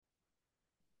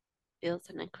feels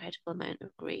an incredible amount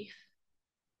of grief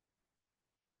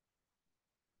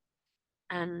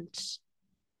and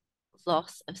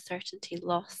loss of certainty,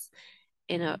 loss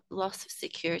of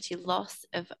security, loss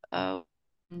of a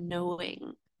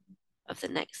knowing of the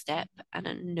next step and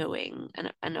a knowing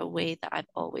and a way that I've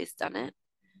always done it.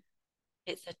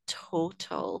 It's a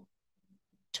total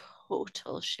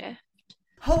shift.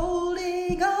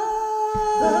 Holding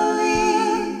on the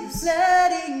leaves,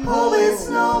 letting always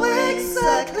know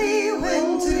exactly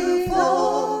when to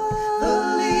fall.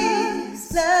 The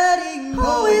leaves, letting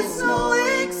always know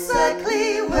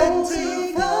exactly when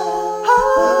to fall.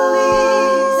 The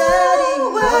leaves, letting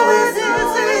always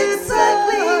know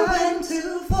exactly when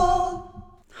to fall.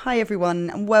 Hi everyone,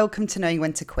 and welcome to Knowing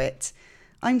When to Quit.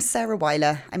 I'm Sarah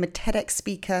Weiler. I'm a TEDx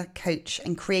speaker, coach,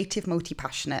 and creative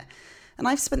multi-passionate. And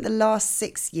I've spent the last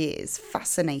 6 years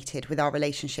fascinated with our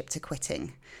relationship to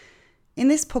quitting. In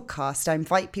this podcast, I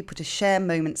invite people to share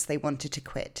moments they wanted to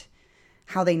quit,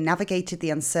 how they navigated the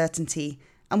uncertainty,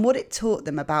 and what it taught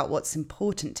them about what's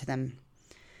important to them.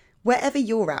 Wherever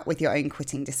you're at with your own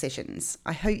quitting decisions,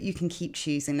 I hope you can keep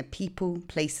choosing the people,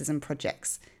 places, and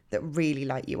projects that really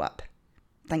light you up.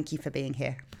 Thank you for being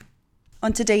here.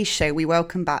 On today's show, we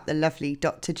welcome back the lovely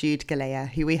Dr Jude Galea,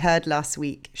 who we heard last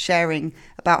week sharing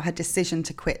about her decision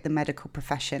to quit the medical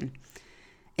profession.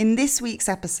 In this week's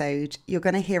episode, you're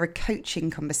going to hear a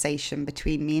coaching conversation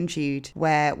between me and Jude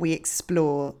where we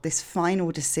explore this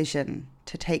final decision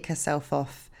to take herself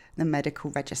off the medical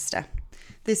register.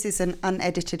 This is an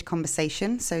unedited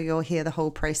conversation, so you'll hear the whole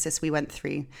process we went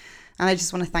through. And I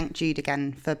just want to thank Jude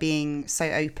again for being so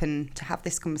open to have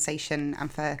this conversation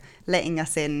and for letting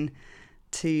us in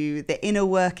to the inner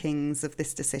workings of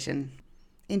this decision.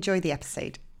 Enjoy the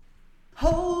episode.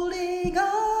 Holding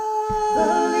on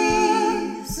the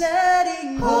leaves,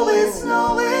 letting always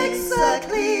know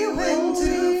exactly when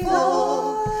to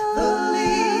fall. The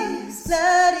leaves,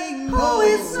 letting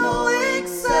always know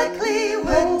exactly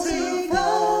when to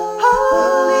fall.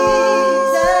 The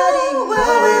leaves, letting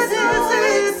always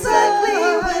know exactly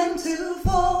when to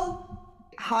fall.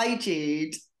 Hi,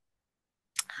 Jude.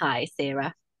 Hi,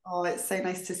 Sarah. Oh, it's so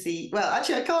nice to see. Well,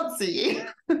 actually, I can't see you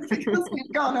because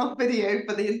we've gone off video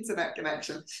for the internet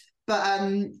connection. But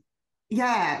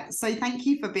yeah, so thank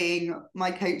you for being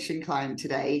my coaching client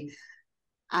today.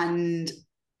 And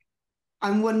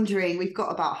I'm wondering, we've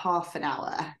got about half an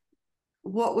hour.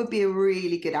 What would be a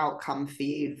really good outcome for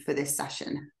you for this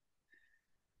session?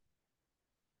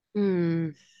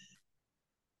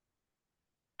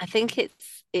 I think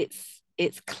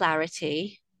it's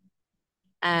clarity,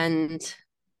 and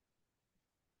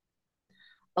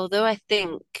although I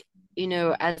think,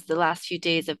 as the last few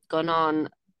days have gone on,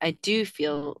 I do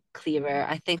feel clearer.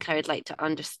 I think I would like to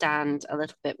understand a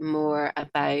little bit more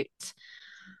about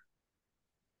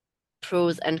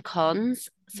pros and cons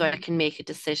so I can make a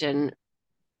decision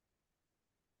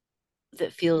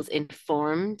that feels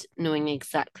informed, knowing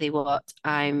exactly what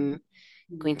I'm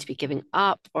going to be giving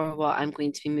up or what I'm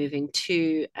going to be moving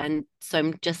to. And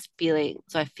so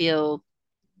I feel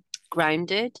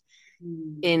grounded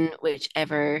in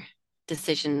whichever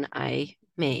decision I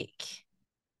make.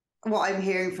 What I'm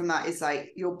hearing from that is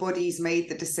like your body's made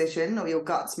the decision or your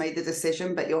gut's made the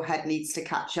decision, but your head needs to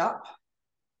catch up.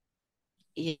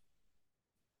 Yeah,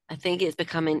 I think it's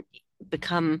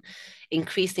become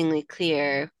increasingly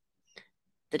clear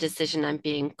the decision I'm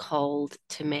being called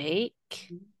to make.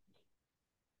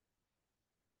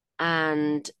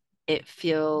 And it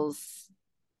feels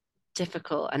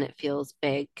difficult and it feels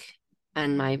big.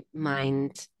 And my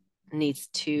mind needs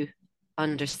to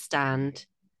understand.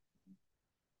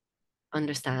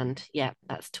 Understand. Yeah,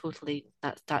 that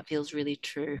feels really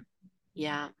true.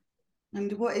 Yeah.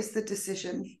 And what is the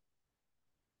decision?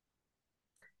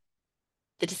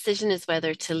 The decision is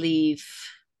whether to leave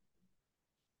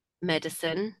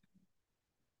medicine,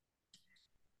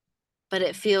 but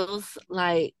it feels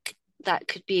like that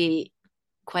could be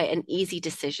quite an easy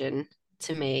decision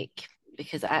to make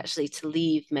because actually to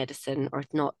leave medicine or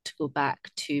not to go back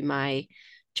to my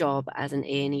job as an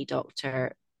A&E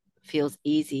doctor feels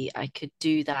easy. I could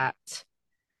do that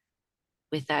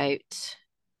without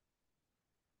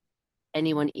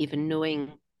anyone even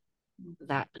knowing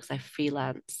that because I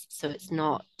freelance. So it's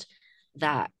not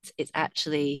that, it's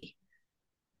actually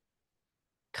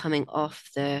coming off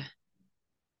the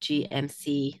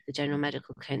GMC, the General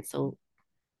Medical Council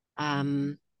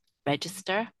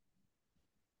register.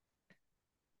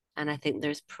 And I think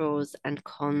there's pros and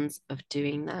cons of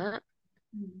doing that.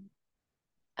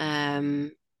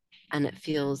 And it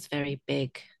feels very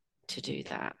big to do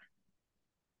that.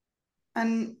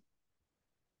 And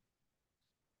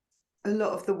a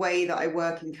lot of the way that I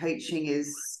work in coaching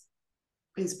is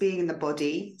is being in the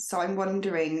body. So I'm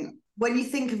wondering, when you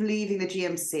think of leaving the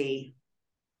GMC,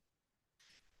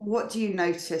 what do you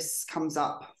notice comes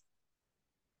up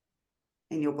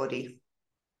in your body?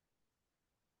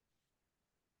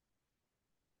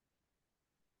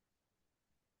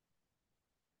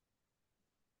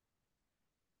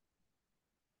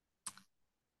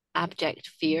 Abject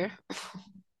fear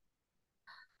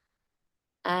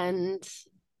and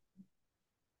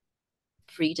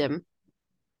freedom.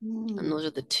 And Mm. those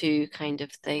are the two kind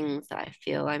of things that I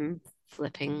feel I'm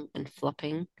flipping and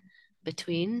flopping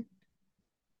between.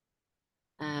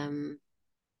 Um,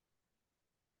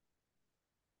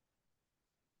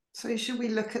 So should we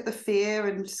look at the fear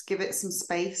and just give it some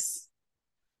space?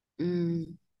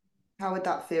 mm, How would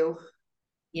that feel?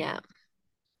 yeah,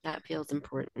 that feels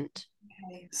important.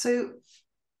 Okay. So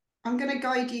I'm going to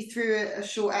guide you through a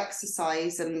short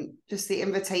exercise and just the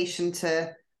invitation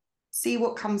to see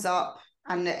what comes up.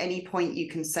 And at any point, you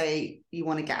can say you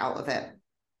want to get out of it.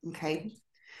 Okay.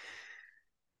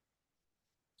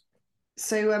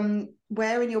 So,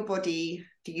 where in your body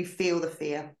do you feel the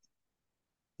fear?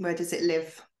 Where does it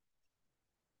live?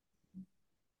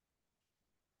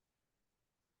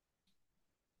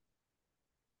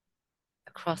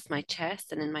 Across my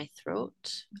chest and in my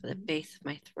throat, the base of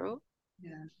my throat,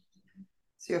 Yeah.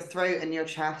 So, your throat and your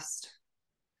chest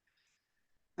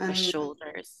my and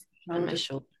shoulders, and my shoulders.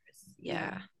 shoulders. Yeah.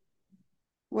 Yeah.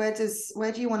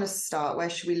 Where do you want to start? Where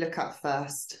should we look at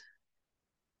first?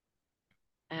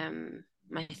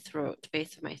 My throat,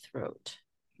 base of my throat.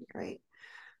 Great.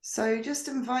 So, just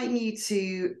inviting you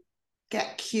to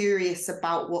get curious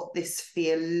about what this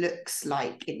fear looks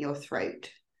like in your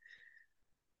throat.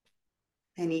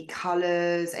 Any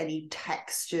colors, any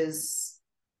textures?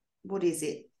 What is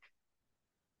it?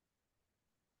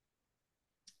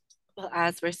 Well,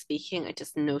 as we're speaking, I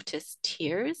just noticed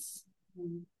tears.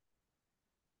 Mm.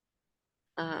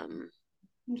 Um,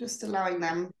 I'm just allowing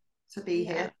them to be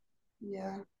yeah. here.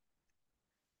 Yeah.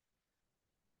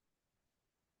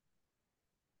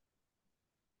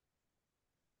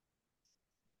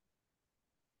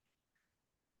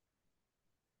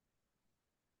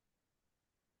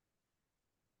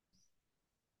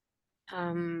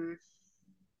 Um,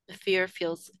 the fear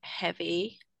feels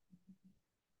heavy.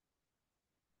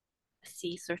 I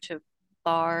see sort of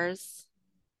bars.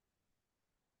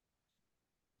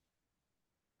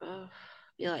 Oh,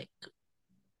 feel like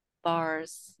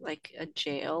bars, like a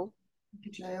jail.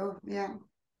 Jail. Yeah.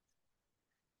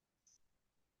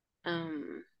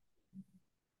 Um,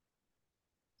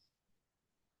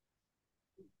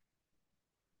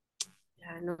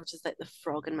 yeah, I noticed like the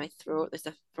frog in my throat. There's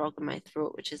a frog in my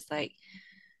throat, which is like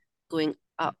going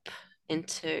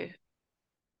into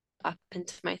up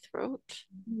into my throat.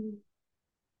 Mm.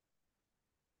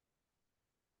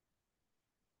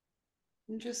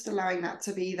 I'm just allowing that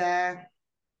to be there,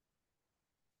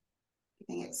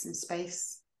 giving it some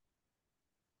space.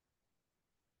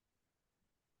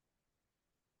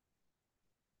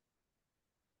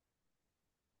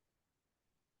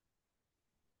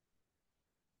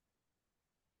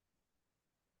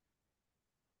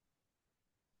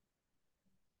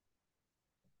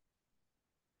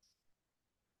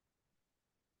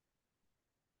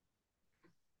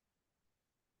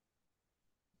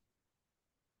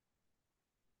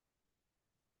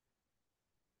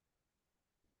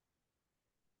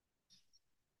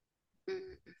 Mm.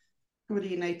 What are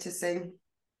you noticing?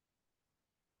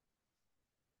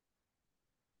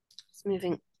 It's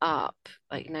moving up.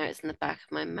 Like now it's in the back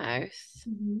of my mouth.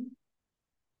 Mhm.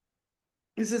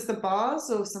 Is this the bars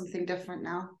or something different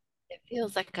now? It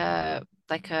feels like a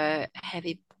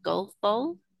heavy golf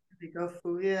ball. We go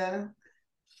through, yeah.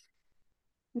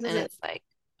 Does And it? it's like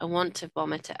I want to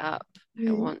vomit it up. I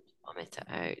Mm. want to vomit it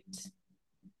out.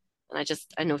 And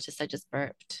I noticed I just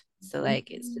burped. So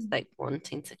like it's just Mm. like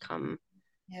wanting to come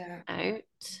Yeah.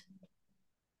 out.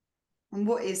 And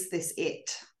what is this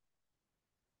it?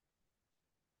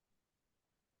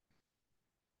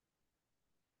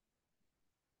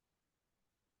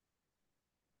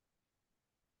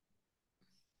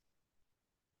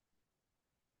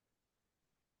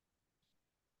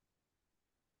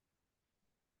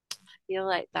 I feel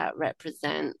like that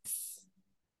represents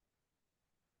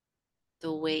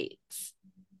the weight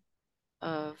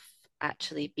of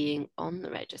actually being on the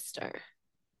register.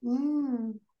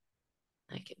 Mm.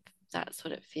 Like that's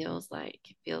what it feels like.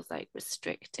 It feels like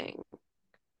restricting.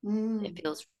 It Mm.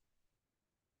 feels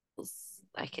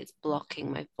like it's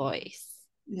blocking my voice.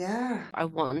 Yeah. I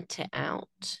want it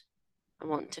out. I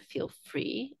want to feel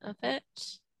free of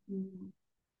it, Mm.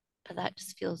 but that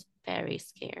just feels very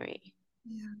scary.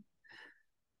 Yeah.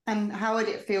 And how would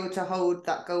it feel to hold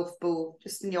that golf ball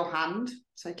just in your hand?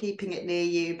 So keeping it near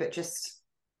you, but just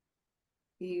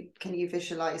you can you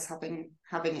visualize having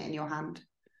it in your hand?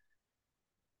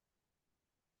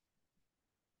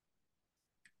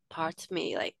 Part of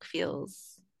me like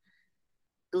feels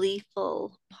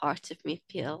gleeful, part of me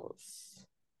feels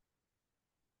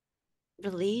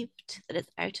relieved that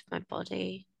it's out of my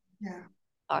body, Yeah.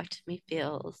 part of me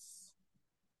feels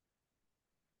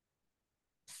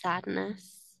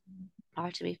sadness,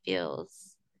 part of me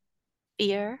feels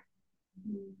fear,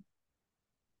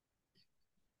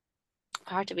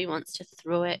 part of me wants to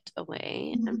throw it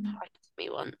away, and Mm. part of me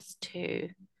wants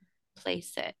to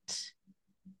place it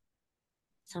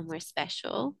somewhere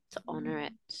special to honor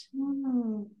it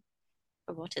Mm.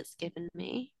 for what it's given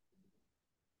me.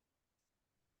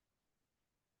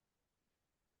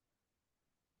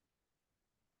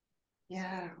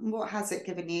 Yeah. And what has it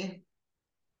given you?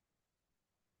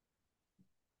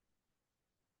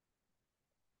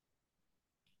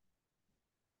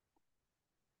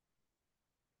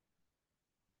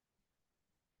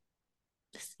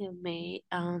 It's given me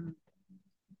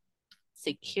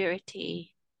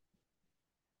security,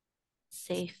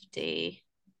 safety,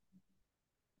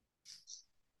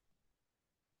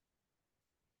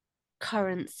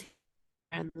 currency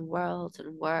around the world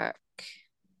and work,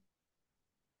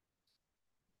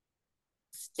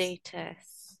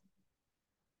 status,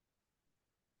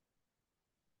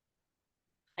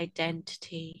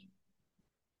 identity.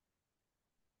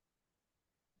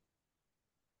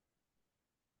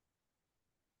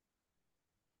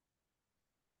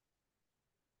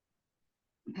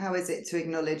 How is it to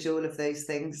acknowledge all of those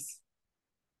things?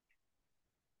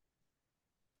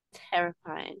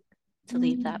 Terrifying to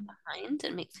leave that Mm. behind.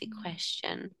 It makes me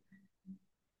question,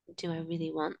 do I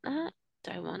really want that?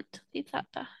 Do I want to leave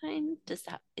that behind? Is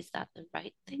that the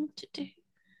right thing to do?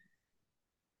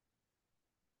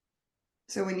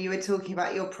 So when you were talking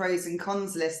about your pros and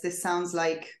cons list, this sounds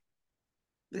like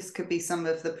this could be some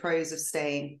of the pros of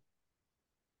staying.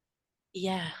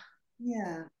 Yeah,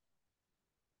 Yeah.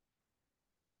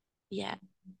 yeah,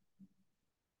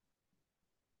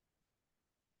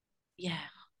 yeah.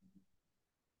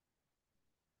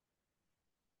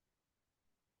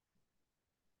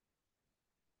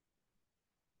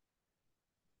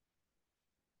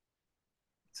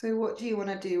 So what do you want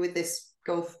to do with this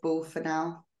golf ball for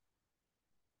now?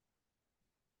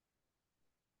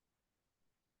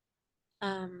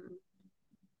 Um,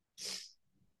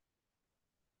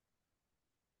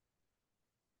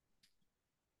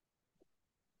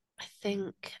 I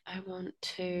think I want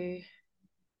to.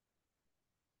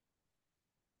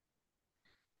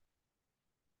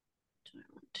 What do I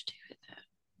want to do with it?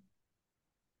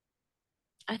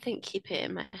 I think keep it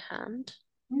in my hand.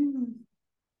 Mm.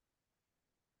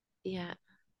 Yeah.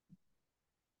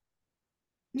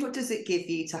 What does it give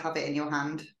you to have it in your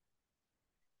hand?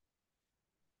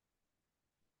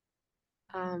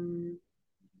 Um,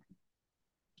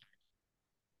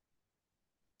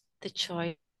 the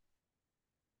choice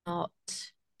not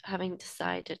having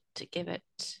decided to give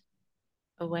it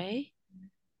away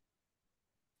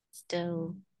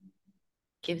still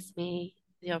gives me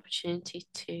the opportunity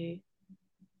to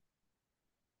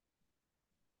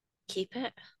keep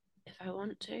it if I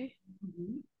want to.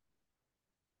 Mhm.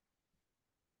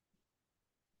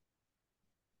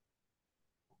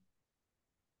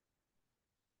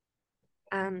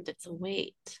 And it's a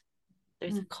weight.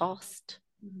 There's a Mm. cost.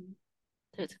 Mhm.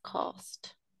 There's a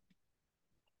cost.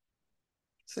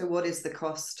 So what is the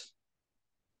cost?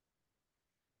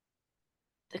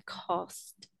 The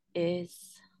cost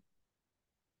is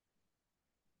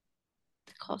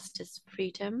the cost is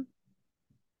freedom.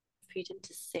 Freedom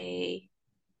to say,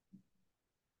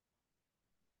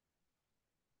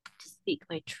 to speak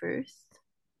my truth,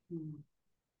 Mm.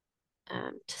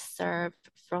 to serve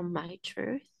from my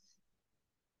truth.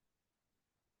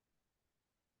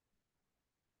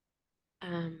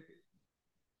 Um,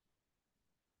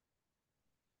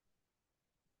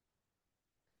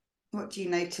 What do you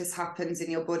notice happens in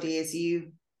your body as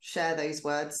you share those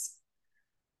words?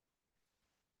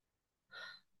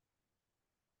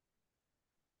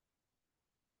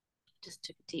 just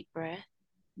took a deep breath.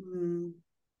 Mm.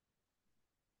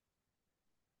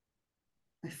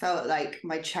 I felt like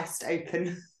my chest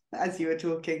open as you were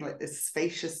talking, like this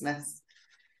spaciousness.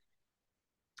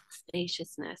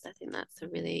 Spaciousness. I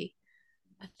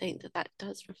think that that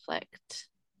does reflect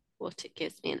what it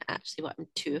gives me. And actually, what I'm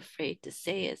too afraid to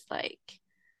say is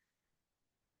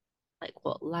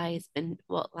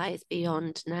what lies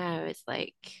beyond now is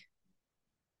like, I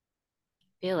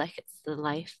feel like it's the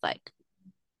life, like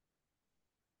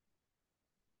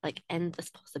like endless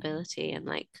possibility and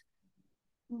like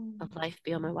a life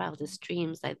beyond my wildest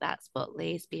dreams. Like that's what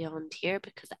lays beyond here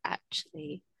because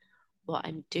actually what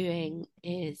I'm doing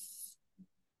is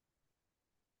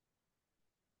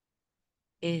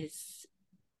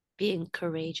being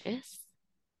courageous.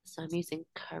 So I'm using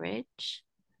courage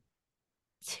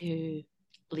to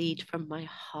lead from my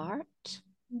heart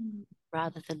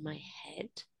rather than my head.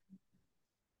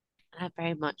 And I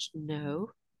very much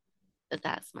know that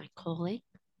that's my calling.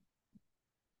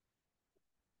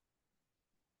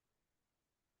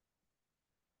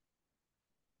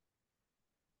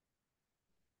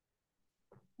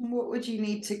 What would you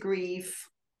need to grieve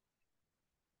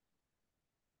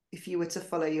if you were to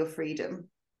follow your freedom?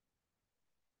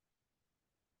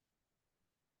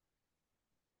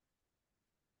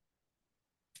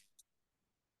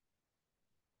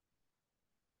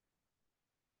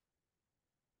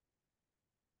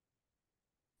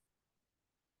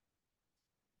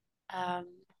 Um,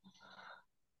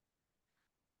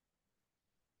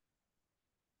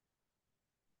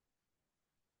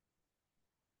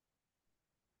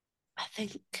 I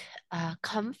think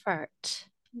comfort.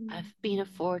 I've been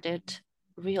afforded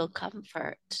real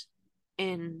comfort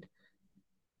in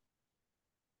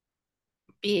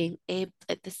being able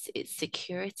at this it's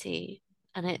security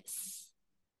and it's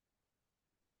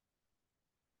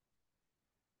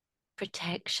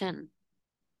protection,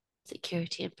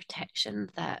 security and protection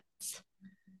that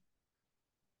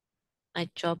my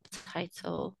job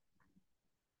title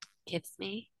gives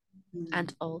me.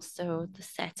 And also the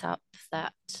setup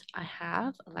that I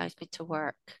have allows me to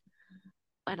work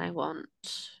when I want.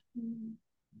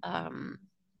 Um,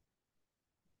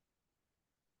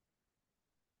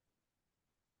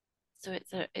 so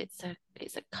it's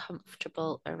a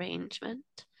comfortable arrangement,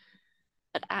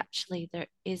 but actually there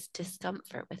is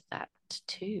discomfort with that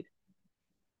too.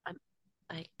 I'm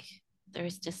like there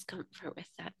is discomfort with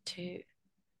that too.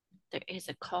 There is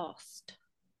a cost.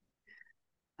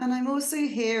 And I'm also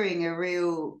hearing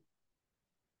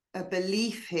a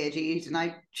belief here, Jude, and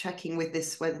I'm checking with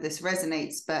this whether this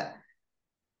resonates, but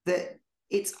that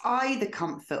it's either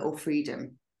comfort or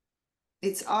freedom.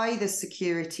 It's either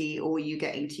security or you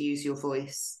getting to use your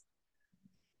voice.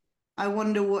 I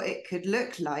wonder what it could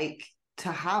look like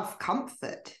to have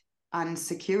comfort and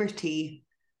security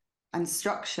and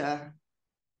structure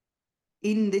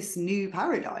in this new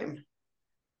paradigm,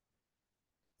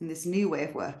 in this new way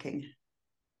of working.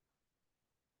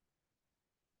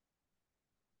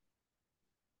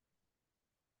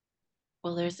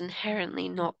 Well, there's inherently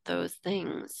not those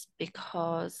things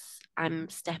because I'm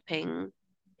stepping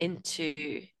into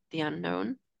the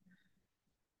unknown.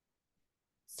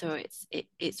 So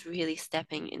it's really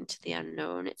stepping into the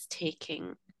unknown. It's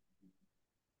taking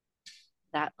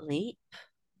that leap.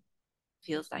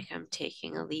 Feels like I'm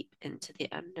taking a leap into the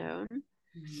unknown.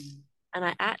 And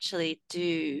I actually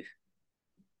do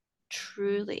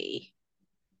truly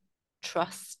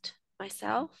trust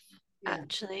myself, Yeah.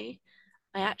 actually.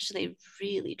 I actually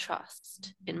really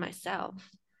trust in myself.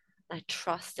 I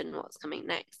trust in what's coming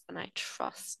next. And I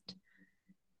trust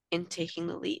in taking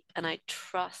the leap. And I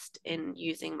trust in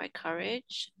using my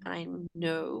courage. And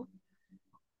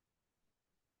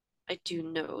I do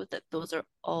know that those are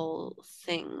all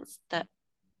things that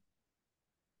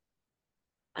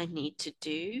I need to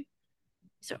do.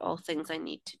 These are all things I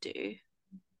need to do.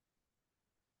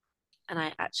 And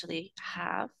I actually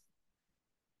have.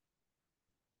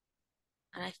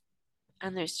 And I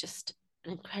and there's just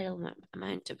an incredible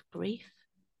amount of grief.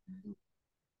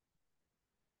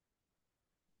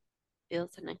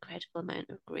 Feels an incredible amount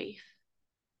of grief.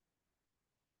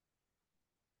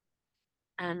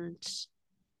 And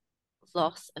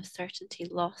loss of certainty,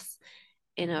 loss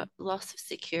of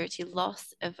security,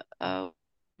 loss of a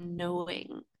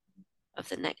knowing of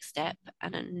the next step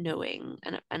and a knowing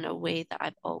and a way that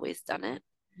I've always done it.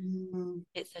 Mm.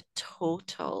 It's a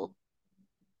total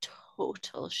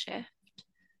shift,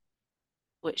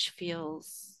 which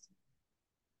feels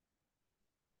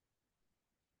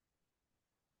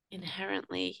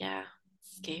inherently, yeah,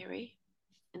 scary.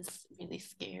 It's really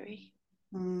scary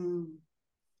Mm.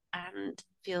 and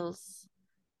feels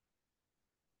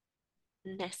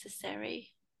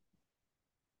necessary.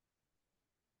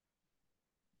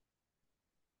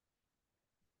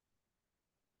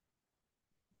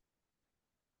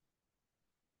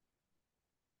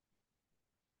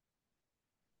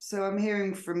 So I'm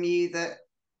hearing from you that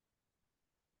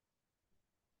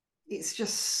it's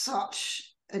just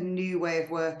such a new way of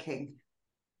working.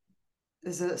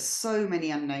 So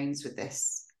many unknowns with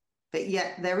this, but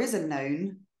yet there is a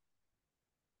known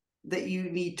that you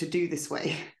need to do this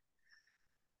way.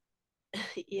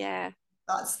 Yeah.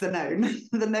 That's the known.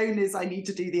 The known is I need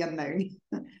to do the unknown.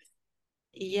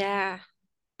 Yeah.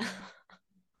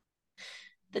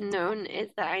 The known is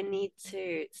that I need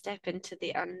to step into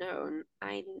the unknown.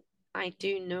 I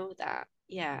do know that.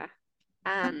 Yeah.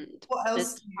 And What there's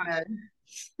else do you know?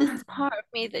 this part of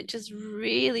me that just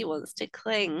really wants to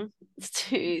cling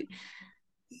to,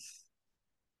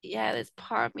 yeah, there's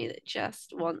part of me that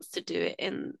just wants to do it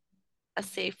in a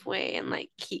safe way and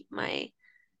like keep my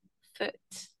foot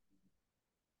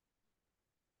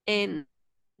in.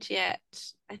 Yet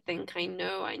I think I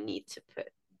know I need to put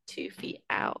 2 feet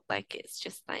out. Like it's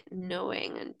just like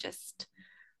knowing and just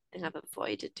I think I've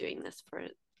avoided doing this for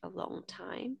a long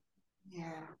time.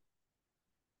 Yeah.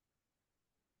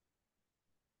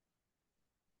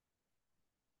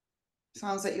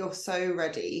 Sounds like you're so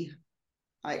ready.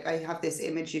 I have this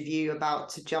image of you about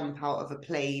to jump out of a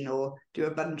plane or do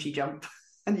a bungee jump,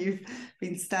 and you've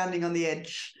been standing on the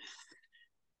edge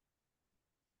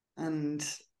and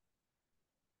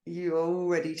you're all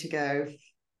ready to go.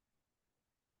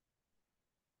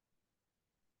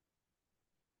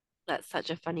 That's such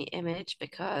a funny image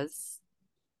because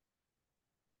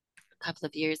a couple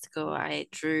of years ago I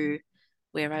drew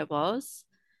where I was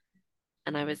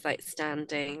and I was like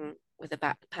standing with a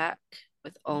backpack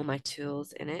with all my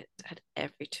tools in it, had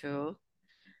every tool,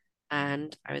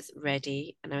 and I was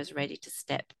ready to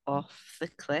step off the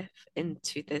cliff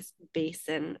into this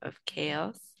basin of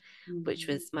chaos, which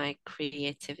Mhm. was my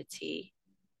creativity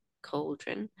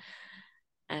cauldron.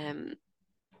 Um,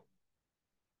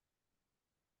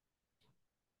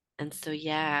 and so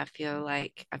yeah, I feel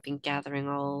like I've been gathering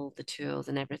all the tools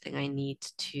and everything I need,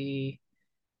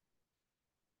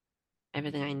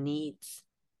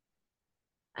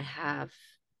 I have,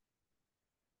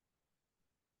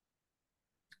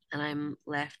 and I'm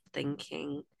left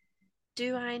thinking,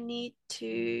 do I need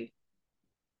to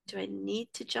do I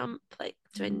need to jump? Like,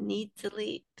 do I need to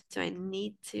leap? Do I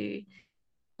need to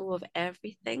go of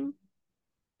everything?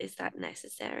 Is that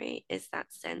necessary? Is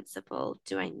that sensible?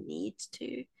 Do I need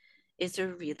to? Is there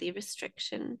really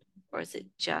restriction or is it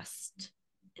just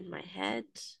in my head?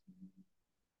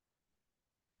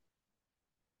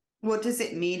 What does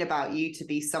it mean about you to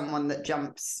be someone that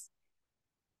jumps?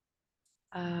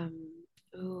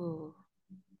 Ooh,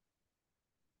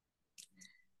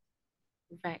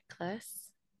 reckless,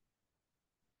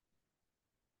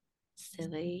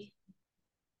 silly,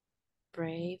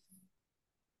 brave,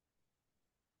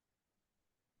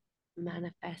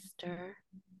 manifester.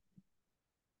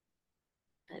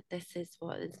 That this is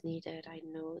what is needed. I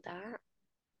know that.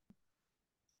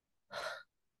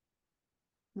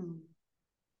 Hmm.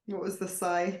 What was the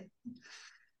sigh?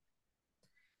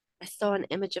 I saw an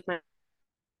image of my,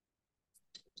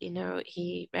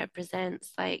 he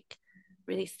represents like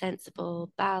really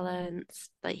sensible,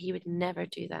 balanced. Like he would never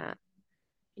do that.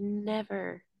 You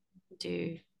never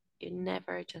do. You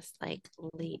never just like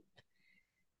leap.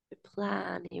 You would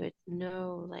plan. You would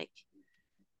know, like,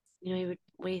 you would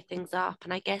weigh things up.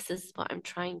 And I guess this is what I'm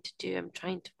trying to do. I'm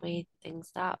trying to weigh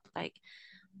things up. Like,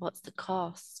 what's the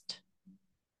cost?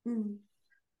 Hmm.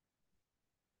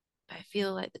 I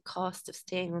feel like the cost of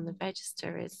staying on the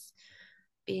register is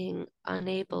being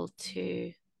unable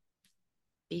to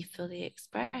be fully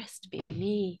expressed, be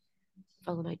me,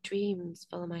 follow my dreams,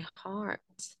 follow my heart.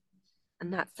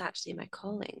 And that's actually my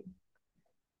calling.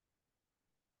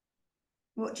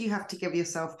 What do you have to give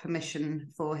yourself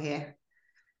permission for here?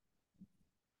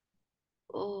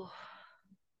 Oh,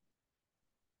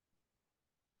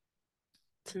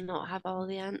 to not have all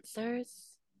the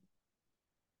answers,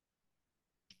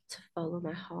 to follow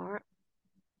my heart.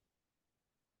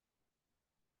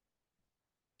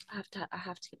 I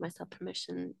have to give myself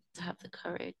permission to have the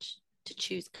courage to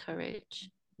choose courage.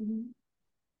 Mhm.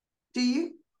 Do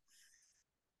you?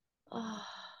 Oh,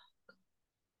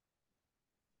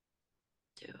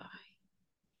 do I?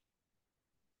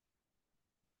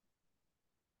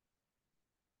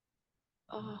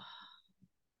 Oh,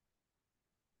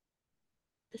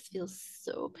 this feels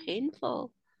so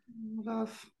painful.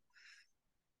 Love.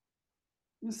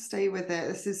 Stay with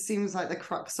it. Seems like the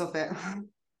crux of it.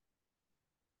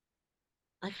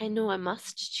 Like I know I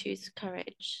must choose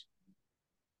courage.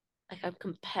 Like I'm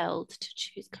compelled to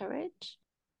choose courage.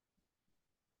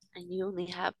 And you only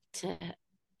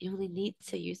need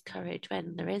to use courage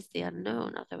when there is the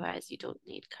unknown. Otherwise, you don't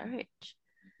need courage.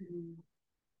 I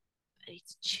need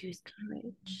to choose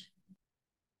courage.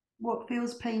 What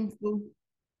feels painful?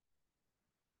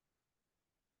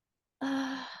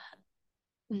 Uh,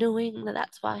 Knowing that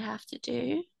that's what I have to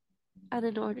do. And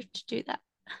in order to do that,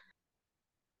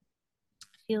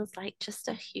 feels like just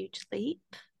a huge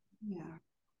leap, Yeah.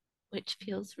 which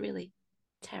feels really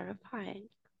terrifying.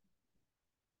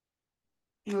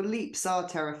 Well, leaps are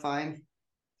terrifying.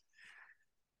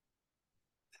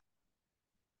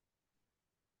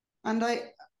 And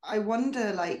I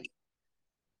wonder like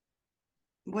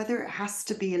whether it has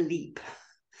to be a leap.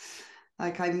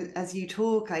 Like I'm as you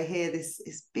talk, I hear this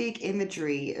big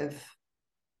imagery of,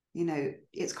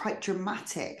 it's quite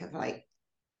dramatic of like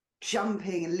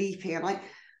jumping and leaping. And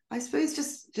I suppose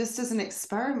just as an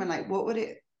experiment, like what would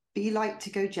it be like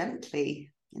to go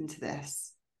gently into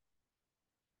this?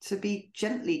 To be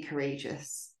gently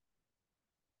courageous,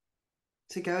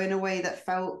 to go in a way that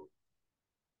felt,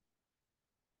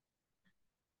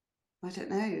 I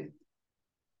don't know,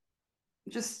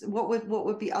 just what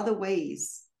would be other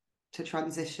ways to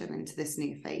transition into this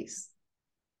new phase?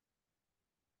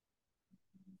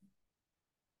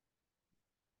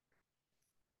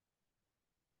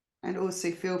 And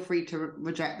also feel free to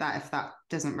reject that if that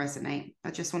doesn't resonate. I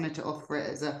just wanted to offer it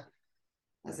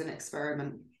as an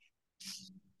experiment.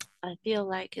 I feel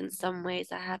like in some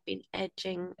ways I have been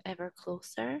edging ever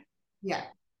closer Yeah.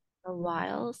 for a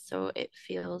while, so it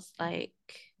feels like,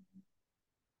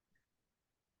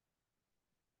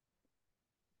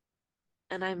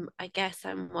 and I guess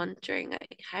I'm wondering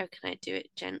like how can I do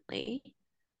it gently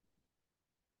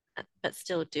but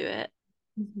still do it?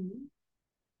 Mhm.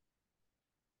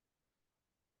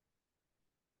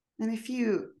 And if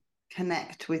you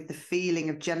connect with the feeling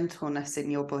of gentleness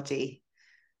in your body,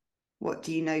 what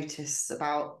do you notice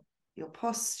about your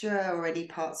posture or any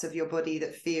parts of your body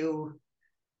that feel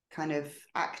kind of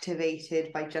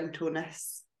activated by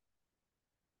gentleness?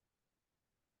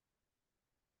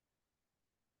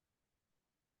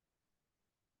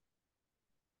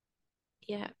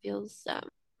 Yeah, it feels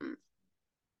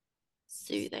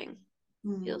soothing.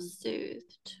 Mm. Feels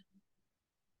soothed.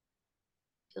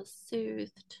 Feels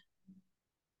soothed.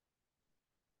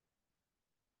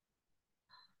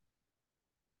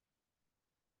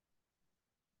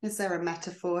 Is there a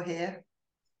metaphor here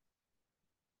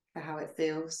for how it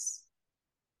feels?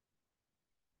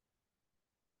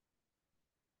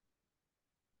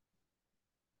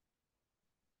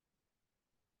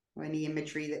 Or any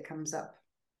imagery that comes up?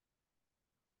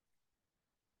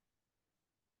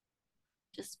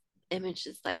 Just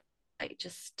images like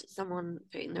just someone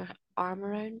putting their arm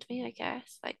around me, I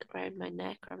guess, like around my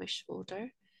neck or my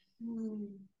shoulder. Mm.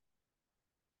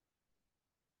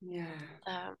 Yeah.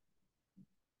 Um,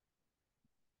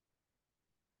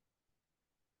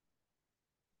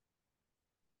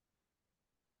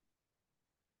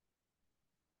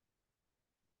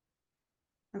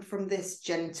 And from this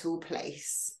gentle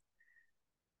place,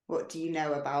 what do you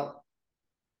know about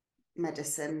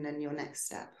medicine and your next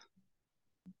step?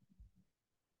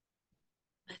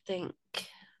 I think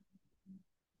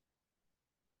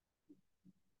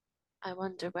I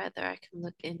wonder whether I can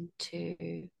look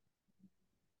into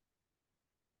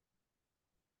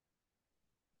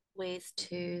ways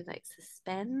to like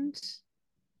suspend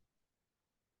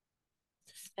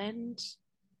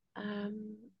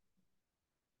um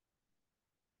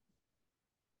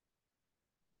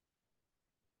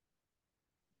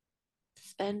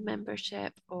suspend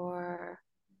membership, or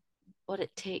what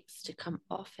it takes to come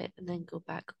off it and then go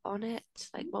back on it.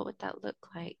 Like what would that look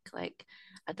like? Like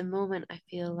at the moment I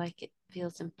feel like it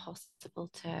feels impossible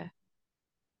to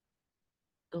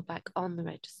go back on the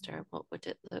register. What would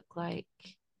it look like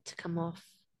to come off?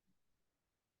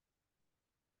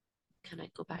 Can I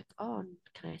go back on?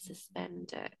 Can I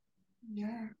suspend it?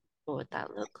 Yeah. What would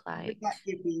that look What would like? that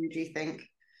give you, do you think,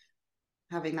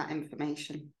 having that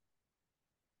information?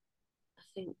 I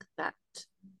think that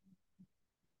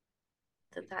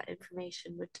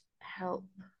information would help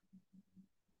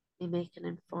me make an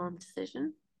informed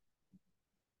decision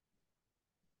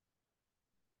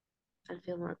and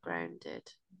feel more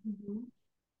grounded. Mm-hmm.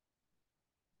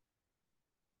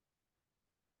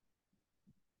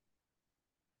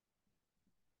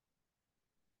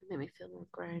 Make me feel more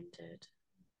grounded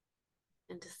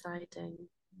in deciding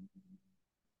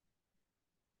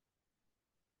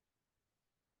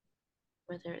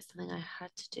whether it's something I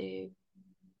had to do,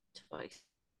 to what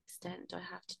extent do I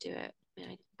have to do it. I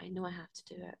mean, I know I have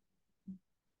to do it.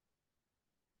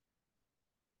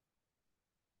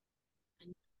 I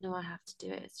know I have to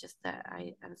do it. It's just that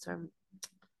I'm sort of,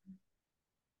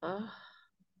 oh,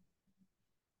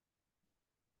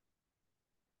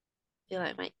 feel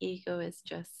like my ego is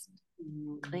just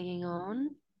Mm. clinging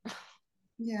on.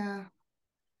 Yeah.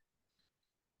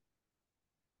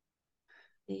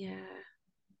 Yeah,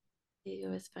 the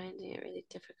ego is finding it really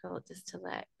difficult just to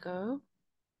let go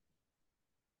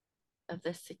of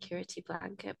this security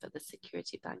blanket, but the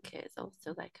security blanket is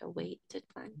also like a weighted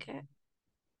blanket.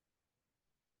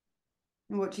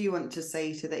 What do you want to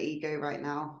say to the ego right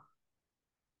now?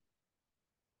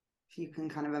 If you can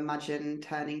kind of imagine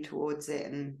turning towards it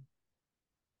and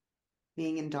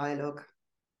being in dialogue.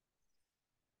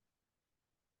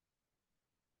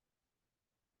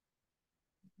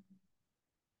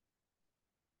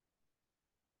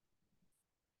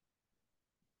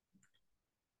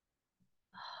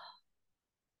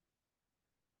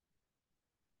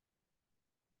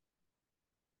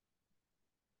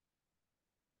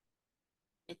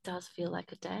 It does feel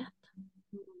like a death.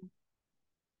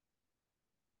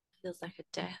 Feels like a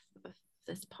death of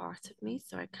this part of me.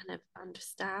 So I kind of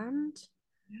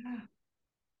Yeah.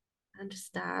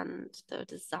 understand the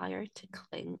desire to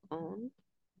cling on.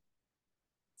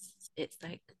 It's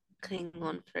like clinging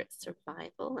on for its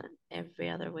survival and every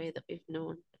other way that we've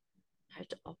known how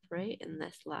to operate in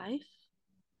this life.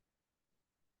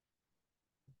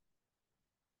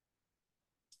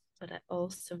 But I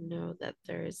also know that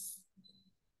there's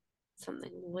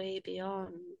something way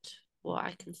beyond what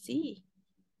I can see.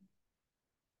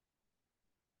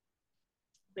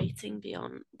 Waiting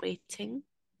beyond waiting.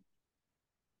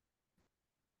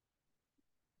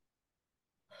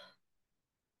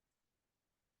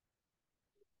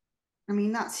 I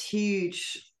mean, that's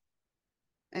huge.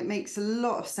 It makes a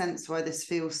lot of sense why this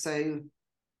feels so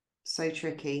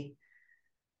tricky.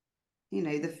 You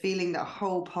know, the feeling that a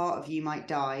whole part of you might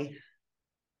die.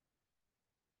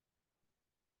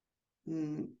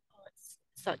 Mm. Oh, it's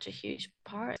such a huge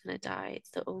part in a die. It's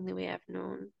the only way I've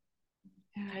known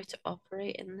Yeah. how to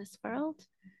operate in this world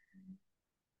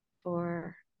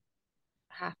for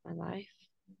half my life.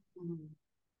 Mm.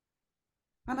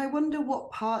 And I wonder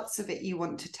what parts of it you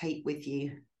want to take with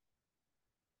you.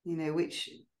 You know, which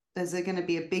there's going to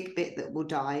be a big bit that will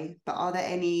die, but are there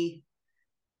any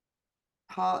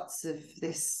parts of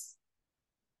this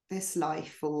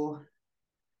life or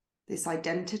this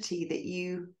identity that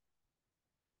you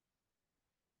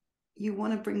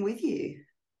want to bring with you?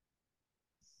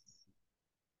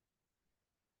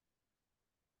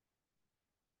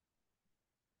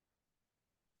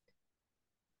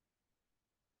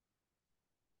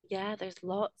 Yeah, there is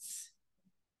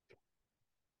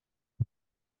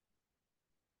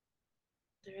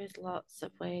lots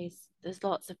of ways, there's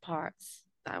lots of parts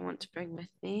that I want to bring with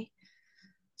me.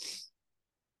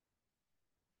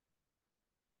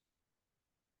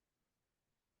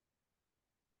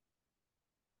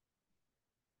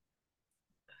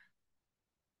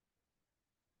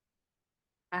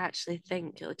 I actually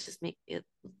think it'll just make it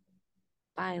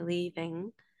by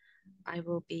leaving, I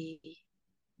will be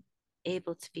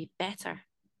able to be better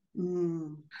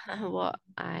Mm, what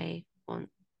I want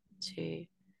to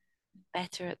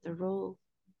better at the role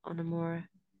on a more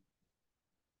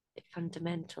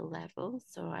fundamental level.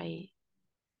 So I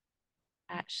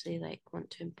actually like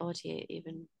want to embody it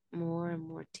even more and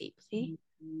more deeply.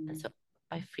 And mm, so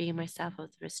by freeing myself of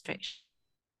the restriction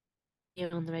here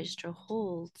on the register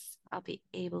holds, I'll be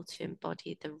able to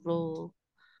embody the role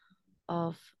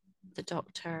of the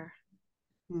doctor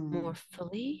more mm.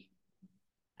 fully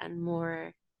and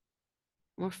more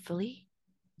fully.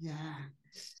 Yeah.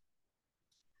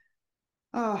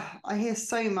 Oh, I hear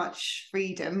so much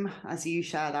freedom as you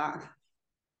share that.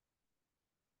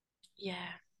 Yeah.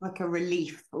 Like a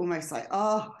relief, almost like,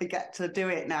 oh, I get to do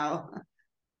it now.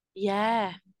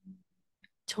 Yeah,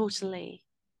 totally.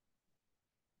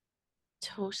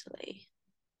 Totally.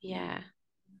 Yeah.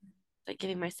 Like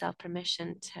giving myself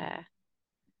permission to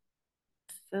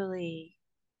fully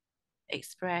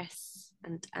express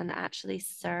and actually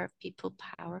serve people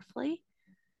powerfully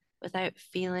without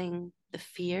feeling the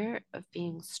fear of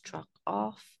being struck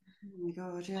off, Oh my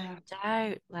God, yeah. found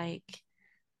out. Like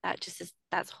that just is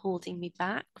that's holding me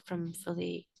back from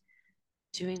fully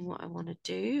doing what I want to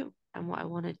do. And what I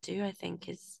want to do, I think,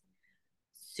 is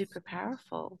super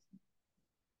powerful.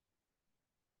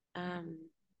 Um,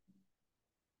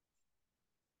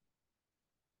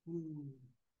 Mm.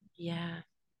 yeah.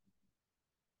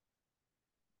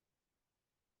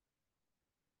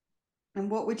 And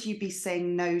what would you be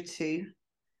saying no to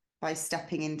by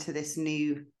stepping into this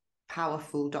new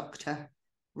powerful doctor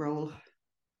role?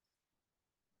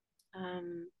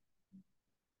 Um,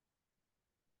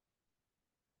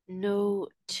 no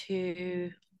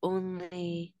to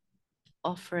only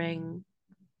offering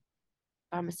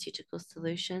pharmaceutical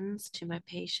solutions to my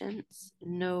patients,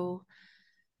 no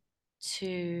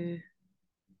to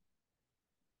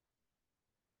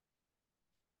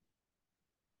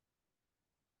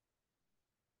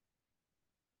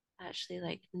actually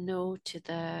like no to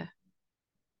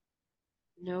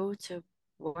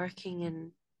working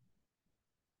in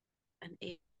an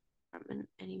department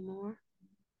anymore.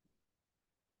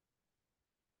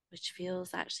 which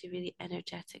feels actually really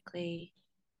energetically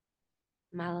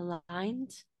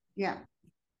malaligned Yeah.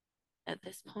 at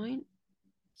this point.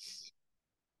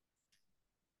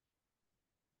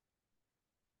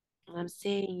 And I'm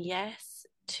saying yes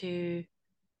to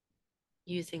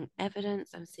using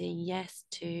evidence. I'm saying yes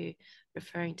to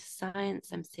referring to science.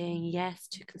 I'm saying yes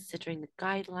to considering the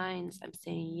guidelines. I'm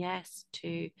saying yes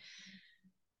to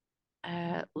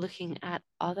looking at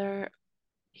other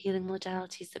healing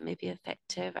modalities that may be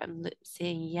effective. I'm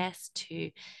saying yes to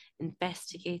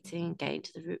investigating, getting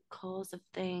to the root cause of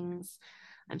things.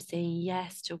 I'm saying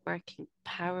yes to working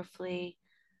powerfully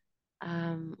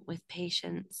with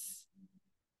patients,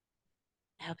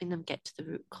 helping them get to the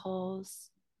root cause.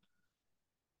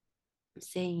 I'm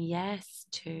saying yes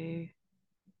to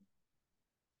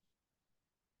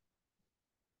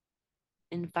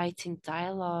inviting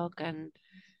dialogue and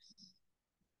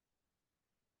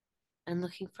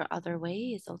looking for other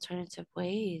ways, alternative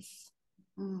ways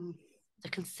Mm. to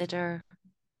consider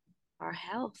our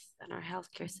health and our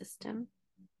healthcare system.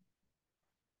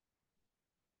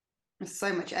 There's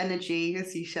so much energy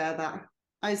as you share that.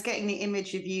 I was getting the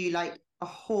image of you like a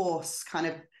horse kind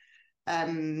of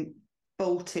um,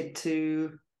 bolted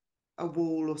to a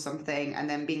wall or something and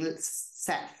then being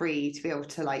set free to be able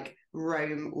to like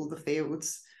roam all the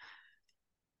fields.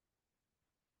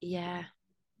 Yeah,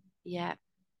 yeah,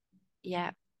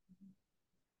 yeah,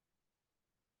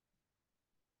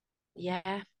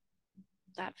 yeah.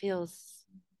 That feels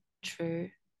true.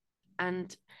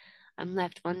 And I'm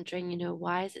left wondering,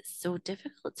 why is it so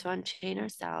difficult to unchain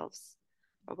ourselves?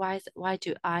 Or why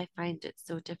do I find it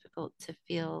so difficult to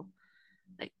feel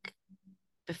like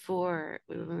before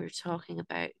when we were talking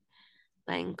about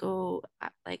letting go,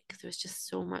 like there was just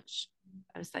so much,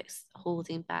 I was like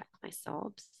holding back my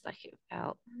sobs, like it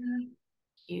felt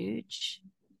huge.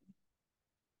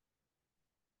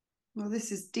 Well,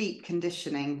 this is deep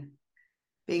conditioning,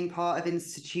 being part of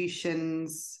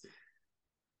institutions,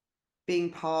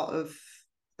 being part of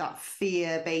that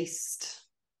fear-based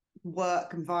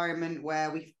work environment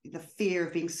where the fear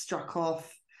of being struck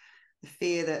off, the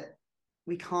fear that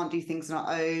we can't do things on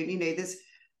our own.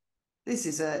 This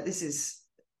is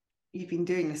you've been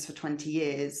doing this for 20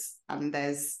 years and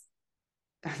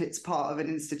it's part of an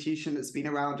institution that's been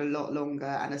around a lot longer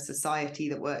and a society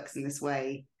that works in this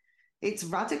way. It's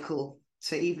radical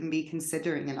to even be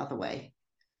considering another way.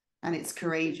 And it's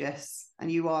courageous.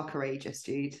 And you are courageous,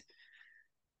 Jude.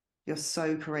 You're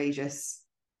so courageous.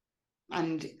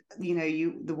 And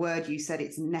the word you said,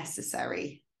 it's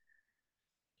necessary.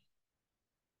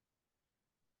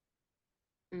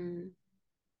 Mm,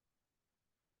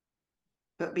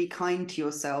 But be kind to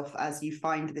yourself as you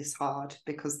find this hard,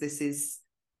 because this is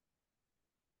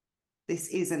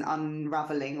an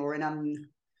unraveling or an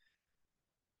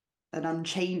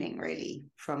unchaining really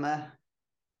from a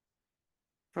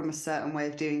certain way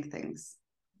of doing things.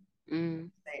 mm,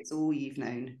 It's all you've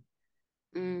known.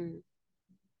 mm.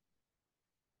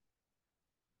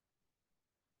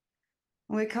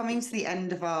 We're coming to the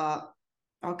end of our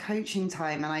coaching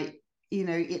time, and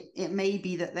it may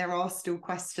be that there are still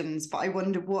questions, but I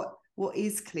wonder what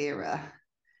is clearer,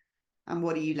 and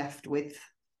what are you left with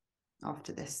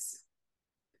after this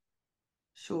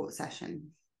short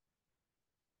session?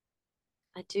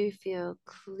 I do feel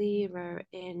clearer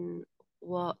in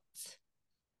what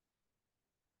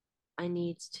I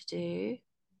need to do.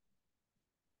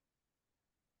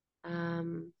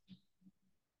 Um,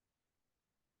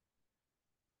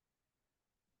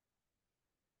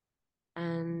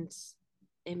 and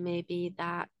it may be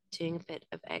that doing a bit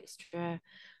of extra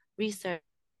research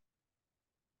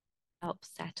helps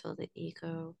settle the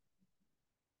ego,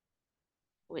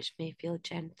 which may feel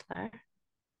gentler,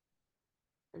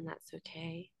 and that's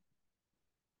okay.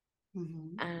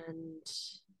 Mm-hmm. And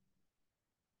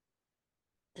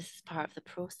this is part of the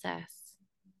process.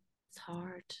 It's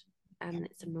hard and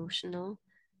it's emotional,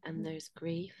 and there's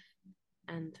grief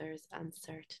and there's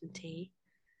uncertainty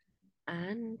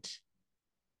and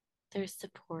there's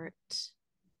support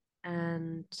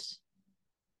and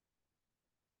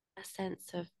a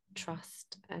sense of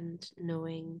trust and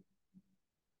knowing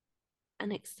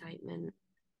and excitement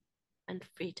and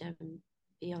freedom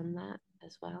beyond that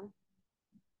as well.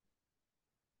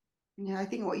 Yeah, I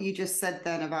think what you just said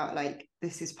then about like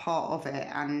this is part of it,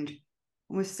 and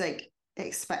almost like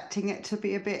expecting it to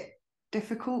be a bit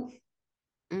difficult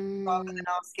rather Mm, than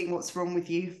asking what's wrong with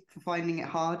you for finding it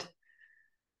hard.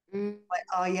 mm, Like,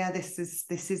 oh yeah, this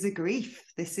is a grief,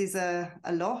 this is a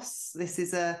loss, this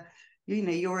is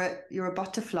you're a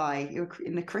butterfly, you're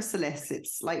in the chrysalis.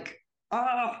 It's like,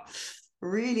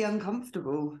 really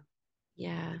uncomfortable.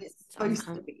 yeah, It's it's supposed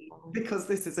to be uncomfortable. because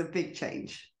this is a big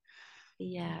change.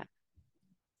 Yeah.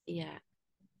 Yeah.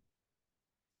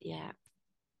 Yeah.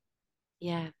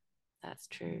 Yeah. That's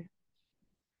true.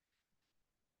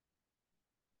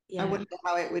 I Yeah. wonder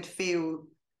how it would feel.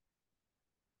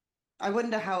 I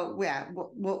wonder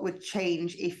what would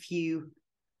change if you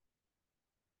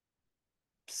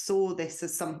saw this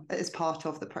as part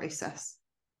of the process.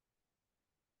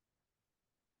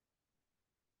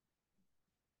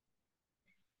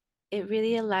 It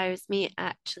really allows me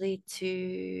actually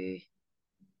to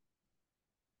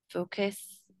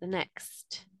focus the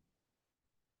next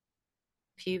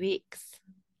few weeks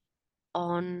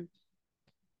on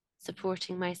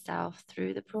supporting myself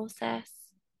through the process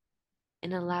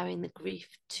and allowing the grief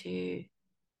to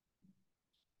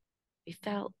be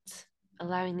felt,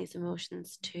 allowing these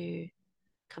emotions to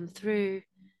come through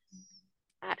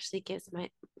actually gives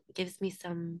me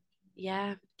some,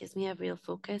 yeah, gives me a real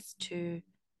focus to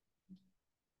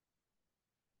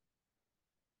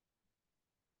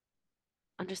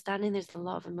understanding there's a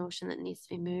lot of emotion that needs to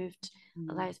be moved, Mm.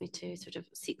 allows me to sort of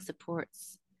seek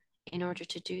supports in order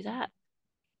to do that.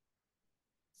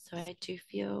 So I do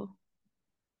feel,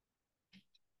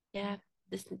 yeah,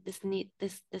 this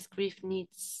grief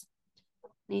needs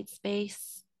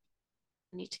space.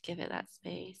 I need to give it that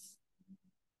space.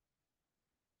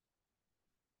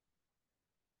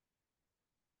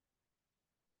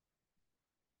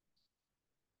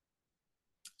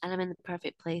 And I'm in the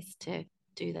perfect place to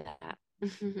do that.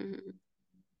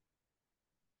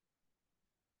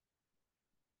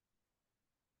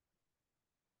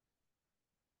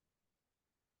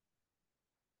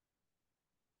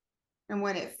 And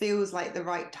when it feels like the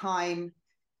right time,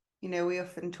 we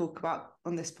often talk about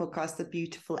on this podcast the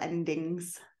beautiful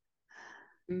endings.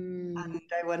 Mm, And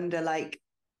I wonder, like,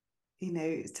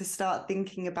 to start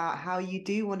thinking about how you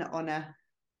do want to honor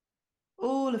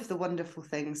all of the wonderful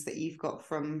things that you've got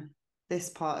from this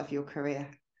part of your career.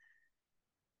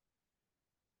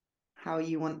 How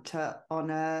you want to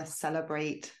honor,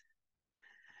 celebrate,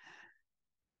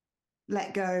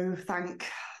 let go, thank.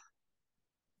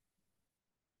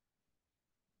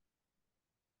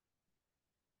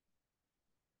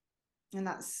 And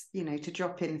that's, to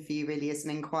drop in for you really as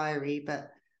an inquiry,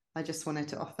 but I just wanted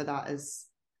to offer that as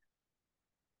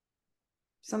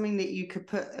something that you could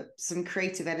put some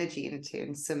creative energy into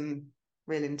and some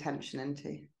real intention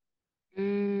into.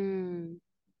 mm,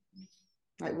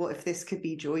 Like, what if this could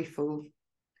be joyful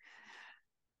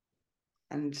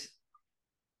and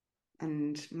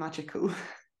magical,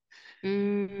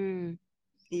 mm.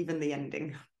 even the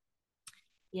ending?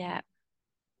 Yeah,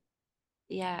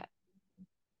 yeah,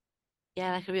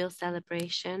 yeah, like a real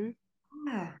celebration,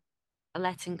 Yeah, a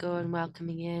letting go and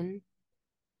welcoming in.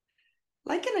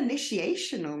 like an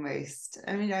initiation almost.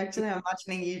 I mean, I don't know,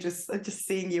 imagining just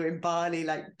seeing you in Bali,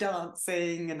 like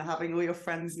dancing and having all your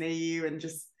friends near you, and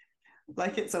just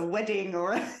like it's a wedding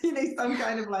or some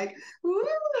kind of like, woo,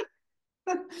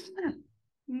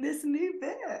 this new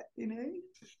bit.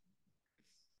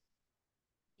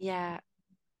 Yeah,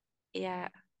 yeah,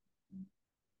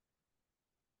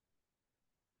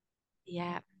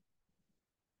 yeah.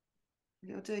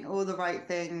 You're doing all the right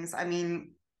things. I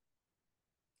mean,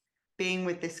 being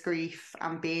with this grief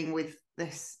and being with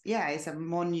this, yeah, it's a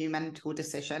monumental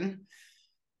decision.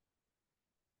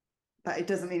 But it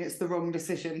doesn't mean it's the wrong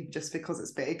decision just because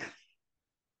it's big.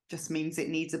 Just means it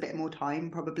needs a bit more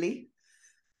time, probably,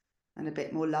 and a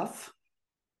bit more love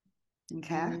and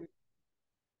care.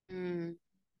 Mm,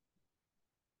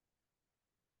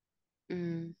 mm,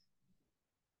 mm.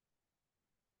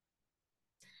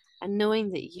 And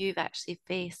knowing that you've actually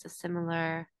faced a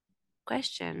similar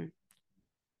question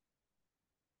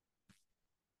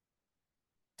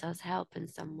does help in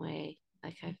some way.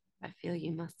 Like I feel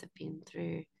you must have been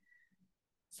through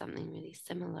something really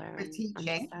similar With and teaching,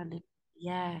 understanding.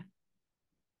 Yeah.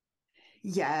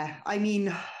 yeah, I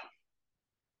mean,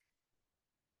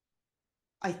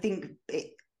 I think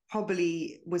it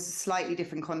probably was a slightly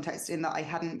different context in that I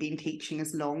hadn't been teaching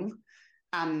as long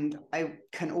and I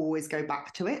can always go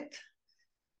back to it.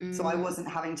 So I Mm, wasn't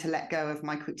having to let go of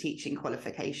my teaching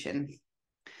qualification.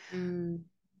 mm,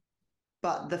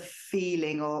 But the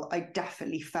feeling, or I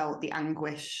definitely felt the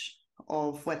anguish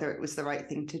of whether it was the right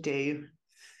thing to do.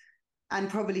 And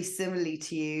probably similarly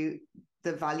to you,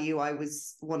 the value I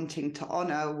was wanting to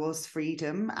honor was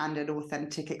freedom and an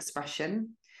authentic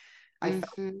expression. I felt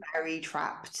mm-hmm, very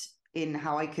trapped in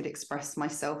how I could express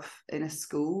myself in a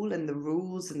school and the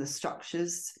rules and the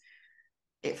structures.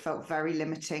 It felt very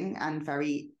limiting and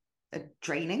very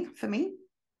draining for me.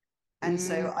 And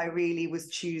so mm, I really was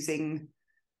choosing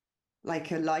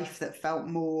like a life that felt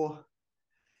more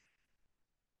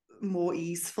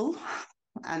easeful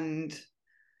and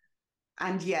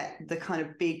And yet the kind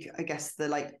of big, I guess, the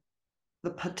like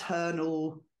the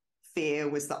paternal fear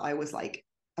was that I was like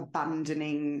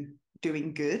abandoning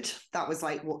doing good. That was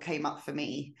like what came up for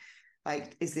me.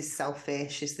 Like, is this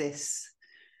selfish? Is this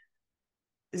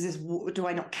do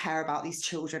I not care about these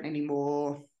children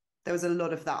anymore? There was a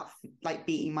lot of that, like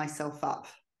beating myself up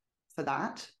for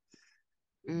that.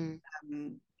 Mm.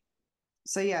 Um,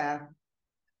 so yeah,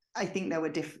 I think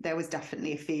there was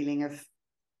definitely a feeling of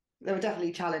there were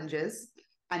definitely challenges,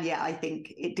 and yet I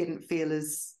think it didn't feel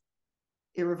as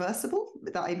irreversible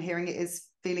that I'm hearing it is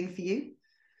feeling for you.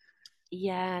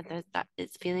 Yeah, there's that.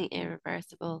 It's feeling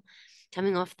irreversible.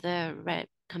 Coming off the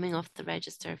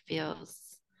register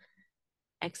feels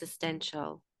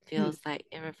existential, Hmm. feels like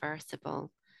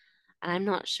irreversible. And I'm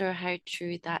not sure how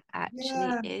true that actually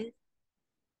Yeah, is.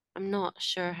 I'm not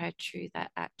sure how true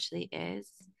that actually is.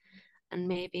 And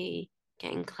maybe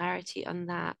getting clarity on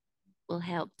that will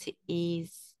help to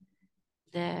ease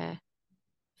the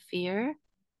fear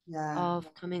yeah.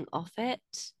 of coming off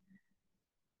it.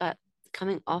 But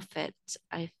coming off it,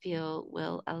 I feel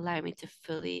will allow me to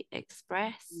fully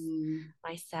express Mm.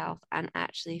 myself and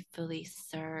actually fully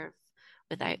serve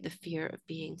without the fear of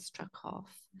being struck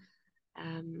off.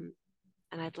 Um,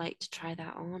 and I'd like to try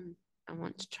that on. I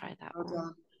want to try that Well on.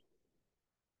 done.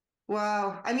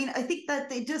 Wow. I mean, I think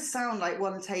that it does sound like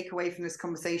one takeaway from this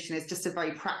conversation is just a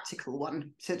very practical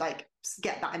one to like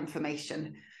get that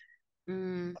information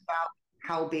Mm, about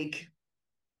how big,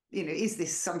 is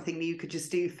this something that you could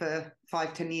just do for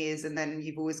 5, 10 years and then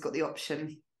you've always got the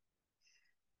option,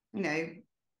 you know,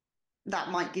 that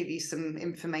might give you some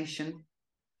information.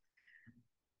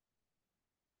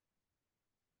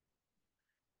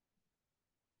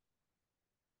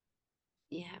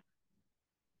 yeah.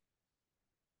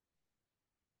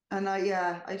 And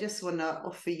I just want to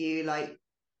offer you like,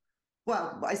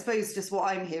 well, I suppose just what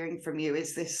I'm hearing from you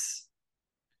is this,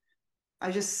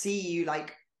 I just see you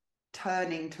like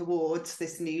turning towards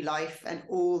this new life and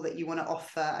all that you want to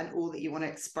offer and all that you want to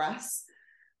express.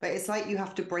 But it's like you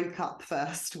have to break up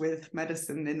first with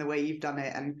medicine in the way you've done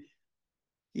it. And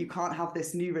you can't have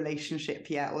this new relationship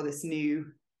yet or this new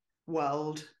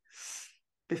world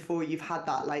before you've had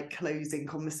that like closing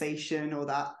conversation or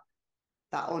that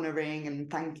honoring and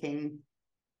thanking.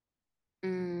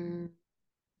 Mm,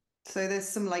 So there's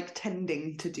some like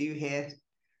tending to do here,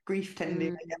 grief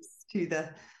tending, I mm, guess,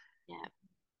 yeah.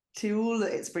 to all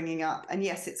that it's bringing up. And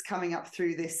yes, it's coming up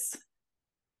through this.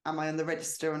 Am I on the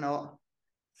register or not?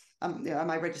 Am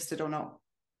I registered or not?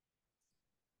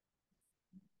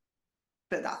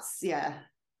 But that's yeah.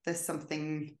 There's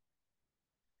something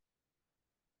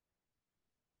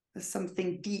there's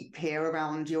something deep here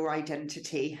around your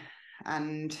identity,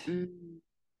 and Mm,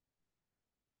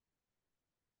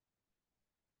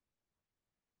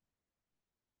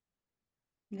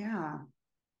 yeah.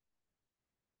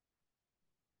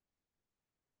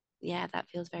 yeah, that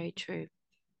feels very true.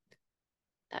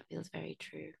 That feels very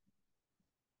true.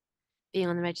 Being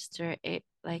on the register, it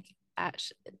like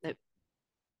actually the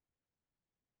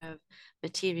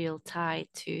material tie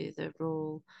to the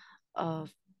role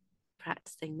of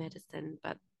practicing medicine,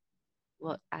 but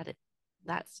what at it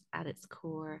that's at its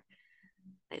core,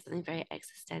 like something very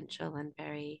existential and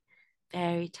very,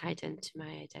 very tied into my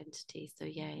identity. So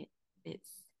yeah, it's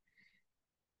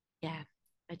yeah,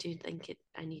 I do think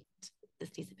I need this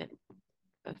needs a bit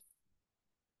of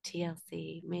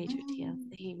TLC, major Mm.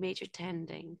 TLC, major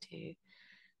tending to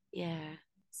yeah.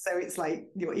 So it's like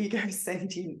your ego is saying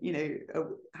to you,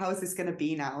 how is this going to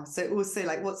be now? So also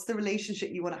like, what's the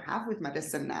relationship you want to have with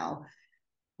medicine now?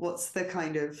 What's the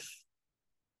kind of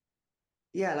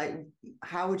yeah, like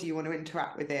how do you want to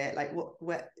interact with it? Like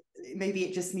what maybe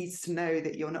it just needs to know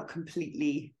that you're not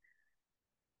completely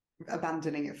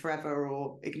abandoning it forever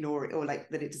or ignore it or like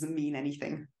that it doesn't mean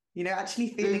anything. Actually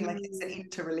feeling like it's an Mm,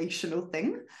 interrelational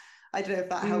thing. I don't know if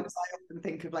that mm, helps. I often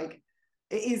think of like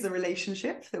it is a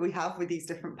relationship that we have with these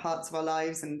different parts of our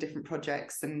lives and different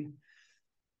projects and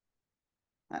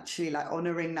actually like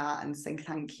honoring that and saying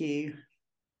thank you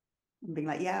and being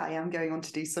like, yeah, I am going on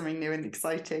to do something new and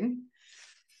exciting.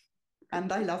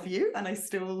 And I love you and I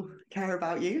still care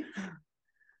about you.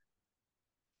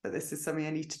 But this is something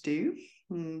I need to do.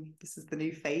 This is the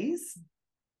new phase.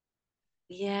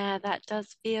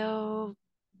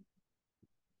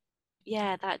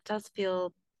 yeah, that does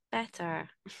feel better.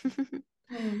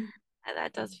 Hmm.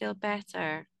 That does feel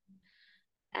better.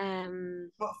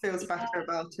 What feels Yeah, better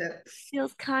about it?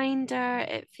 feels kinder.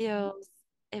 It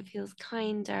feels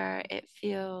kinder. It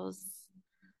feels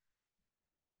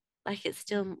like it's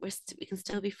still we can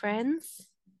still be friends.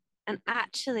 And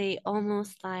actually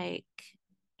almost like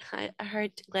I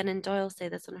heard Glennon Doyle say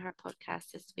this on her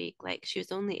podcast this week. Like she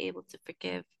was only able to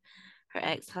forgive her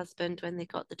ex-husband when they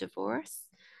got the divorce.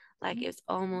 Like it was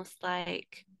almost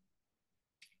like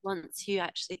once you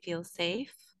actually feel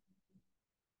safe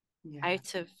Yeah.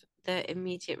 out of the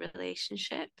immediate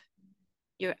relationship,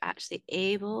 you're actually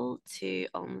able to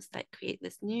almost like create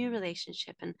this new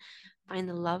relationship and find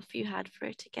the love you had for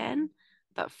it again,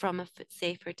 but from a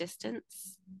safer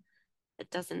distance. It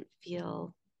doesn't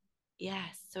feel, yeah,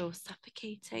 so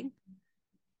suffocating.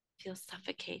 Feel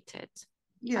suffocated at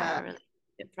Yeah. a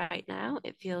relationship right now.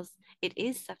 It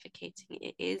is suffocating.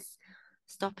 It is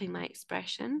stopping my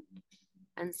expression.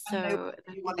 And I know so if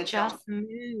I you can want to jump. just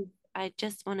move, I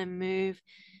just want to move.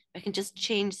 I can just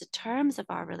change the terms of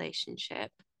our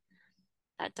relationship.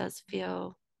 That does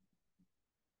feel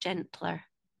gentler.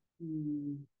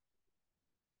 Mm.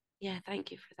 Yeah,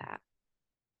 thank you for that.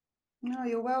 No,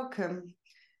 you're welcome.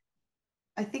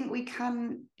 I think we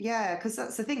can, yeah, because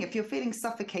that's the thing. If you're feeling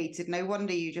suffocated, no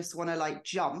wonder you just want to like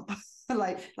jump,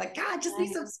 I just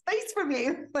need some Yeah. space from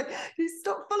you. Like, you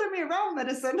stop following me around,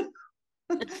 medicine.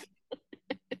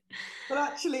 But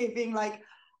actually, being like,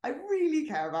 I really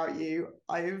care about you.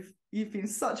 You've been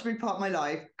such a big part of my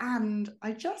life, and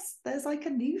there's like a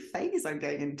new phase I'm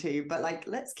going into. But like,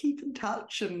 let's keep in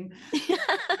touch. And it's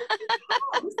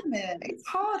hard, isn't it? It's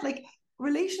hard. Like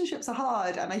relationships are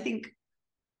hard, and I think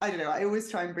I don't know. I always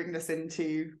try and bring this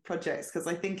into projects because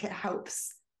I think it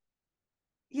helps.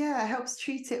 Yeah, it helps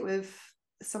treat it with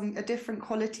a different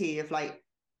quality of like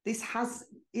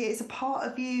it's a part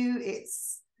of you.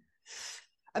 It's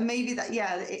and maybe that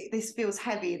this feels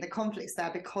heavy in the conflicts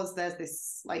there because there's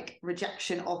this like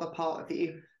rejection of a part of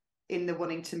you in the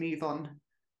wanting to move on.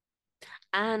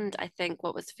 And I think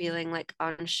what was feeling like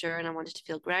unsure and I wanted to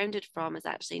feel grounded from is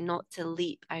actually not to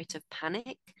leap out of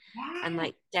panic and Yeah.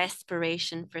 like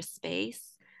desperation for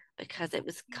space because it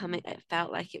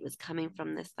felt like it was coming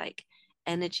from this like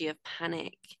energy of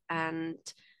panic and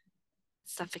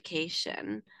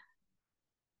suffocation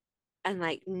and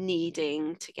like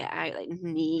needing to get out, like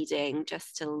needing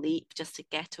just to leap, just to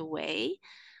get away.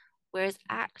 Whereas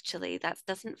actually, that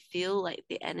doesn't feel like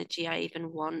the energy I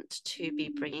even want to be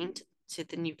bringing to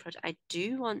the new project. I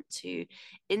do want to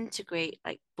integrate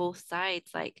like both sides.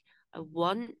 Like, I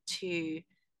want to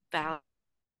value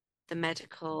the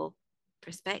medical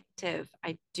perspective.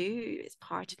 I do. It's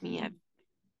part of me. And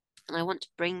I want to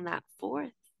bring that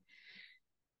forth.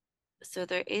 So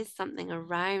there is something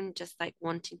around just like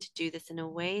wanting to do this in a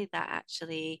way that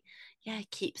actually, yeah,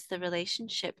 keeps the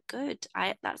relationship good.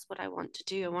 That's what I want to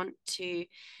do. I want to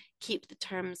keep the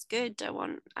terms good. I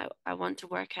want to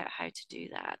work out how to do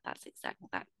that.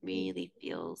 That really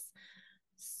feels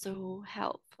so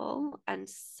helpful and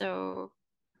so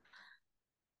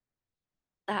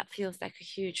that feels like a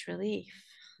huge relief.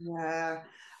 Yeah,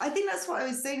 I think that's what I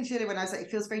was saying to you when I was like,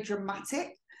 it feels very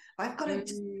dramatic. I've got to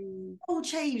Mm, all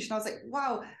changed. And I was like,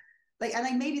 wow. Like, and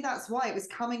then maybe that's why it was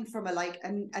coming from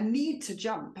a need to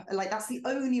jump. Like, that's the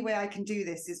only way I can do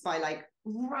this is by like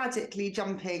radically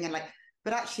jumping and like,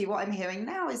 but actually what I'm hearing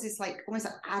now is this like almost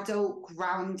like adult,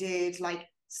 grounded, like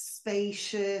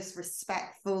spacious,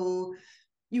 respectful.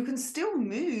 You can still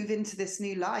move into this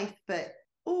new life, but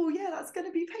oh yeah, that's going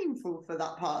to be painful for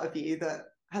that part of you that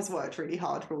has worked really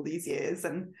hard for all these years.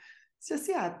 And it's just,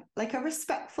 yeah, like a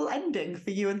respectful ending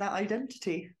for you and that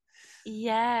identity.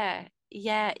 yeah,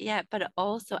 yeah. But it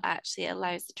also actually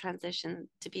allows the transition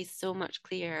to be so much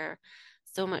clearer,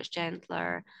 so much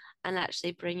gentler, and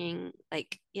actually bringing,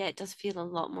 like, yeah, it does feel a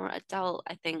lot more adult.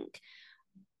 I think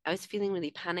I was feeling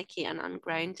really panicky and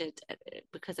ungrounded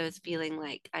because I was feeling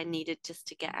like I needed just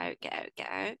to get out, get out, get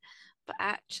out. But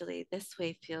actually, this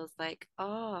way feels like,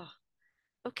 oh,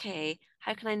 okay,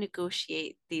 how can I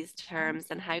negotiate these terms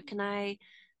and how can I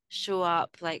show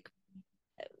up like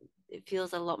it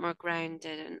feels a lot more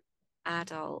grounded and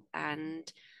adult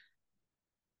and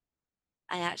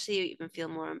I actually even feel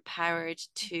more empowered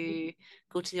to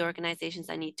go to the organizations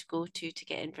I need to go to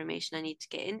get information I need to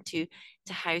get into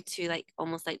to how to like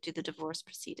almost like do the divorce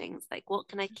proceedings. Like what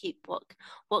can I keep?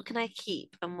 What can I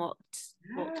keep and what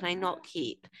can I not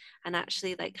keep? And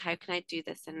actually like how can I do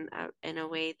this in a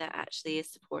way that actually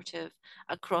is supportive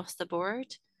across the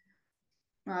board?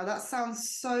 Wow, that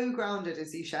sounds so grounded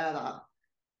as you share that.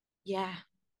 Yeah.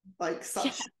 Like Yeah.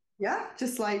 such, yeah,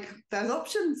 just like there's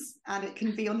options and it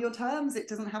can be on your terms. It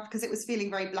doesn't have because it was feeling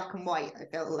very black and white. I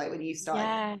felt like when you started,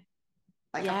 Yeah.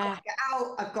 like I've got Yeah. to get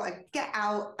out, I've got to get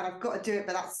out, and I've got to do it.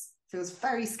 But that's feels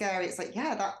very scary. It's like,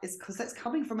 yeah, that is because that's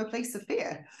coming from a place of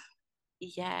fear.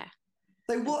 Yeah.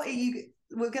 So And what are you?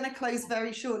 We're going to close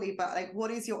very shortly, but like,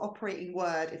 what is your operating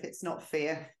word if it's not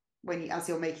fear when you as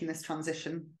you're making this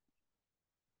transition?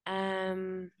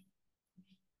 Um,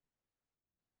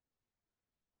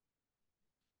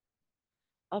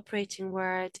 Operating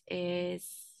word is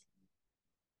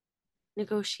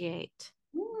negotiate.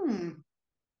 Hmm.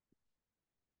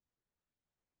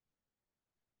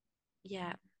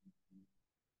 Yeah.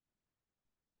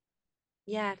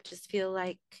 Yeah. Just feel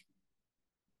like,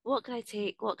 what can I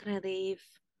take? What can I leave?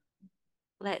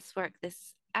 Let's work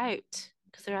this out.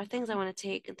 Because there are things I want to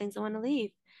take and things I want to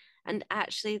leave. And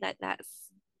actually,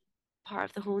 that's part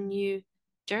of the whole new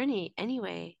journey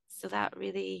anyway. So that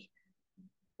really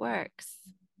works.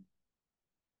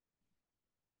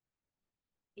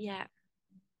 Yeah,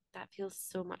 that feels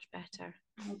so much better.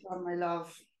 Well done, my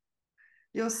love.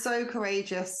 You're so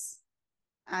courageous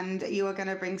and you are going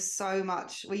to bring so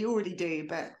much. Well, you already do,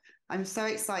 but I'm so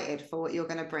excited for what you're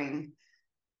going to bring.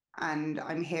 And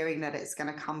I'm hearing that it's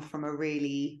going to come from a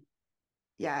really,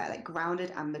 yeah, like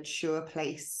grounded and mature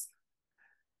place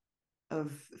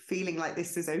of feeling like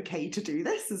this is okay to do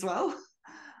this as well.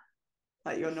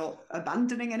 Like you're not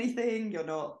abandoning anything, you're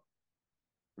not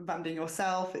abandoning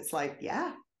yourself. It's like, yeah.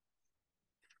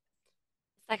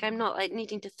 It's like I'm not like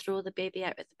needing to throw the baby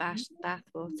out with the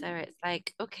bathwater. It's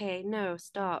like, okay, no,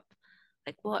 stop.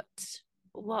 Like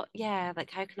yeah,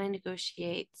 like how can I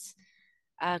negotiate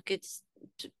a good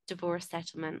divorce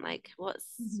settlement? Like what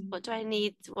do I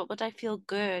need? What would I feel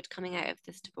good coming out of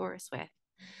this divorce with?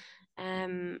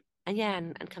 And yeah,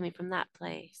 and coming from that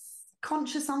place.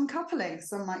 Conscious uncoupling.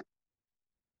 So I'm like,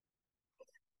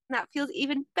 That feels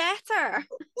even better.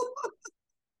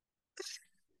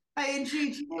 hey, and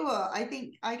Jude, you know what? I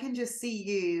think I can just see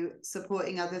you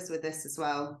supporting others with this as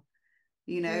well.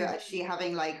 You know, Mm, actually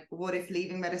having like, what if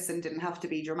leaving medicine didn't have to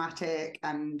be dramatic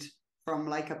and from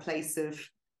like a place of,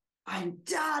 I'm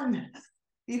done.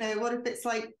 You know, what if it's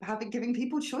like giving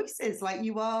people choices like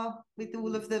you are with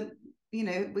all of the, you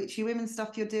know, witchy women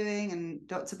stuff you're doing and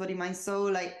Dr. Body, Mind,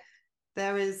 Soul. Like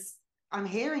there is, I'm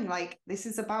hearing like this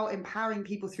is about empowering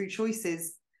people through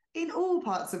choices in all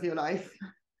parts of your life,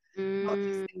 not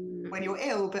just mm, when you're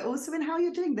ill, but also in how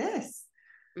you're doing this.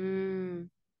 mm,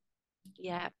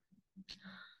 yeah.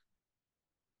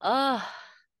 Oh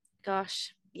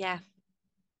gosh, yeah.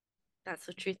 That's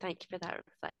so true. Thank you for that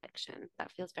reflection.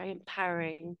 That feels very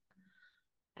empowering.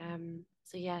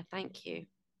 So yeah, thank you.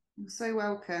 You're so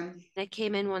welcome. I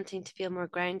came in wanting to feel more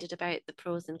grounded about the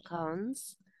pros and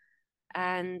cons,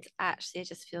 and actually I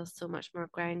just feel so much more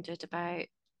grounded about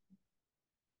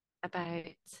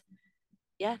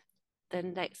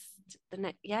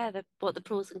yeah, the what the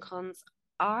pros and cons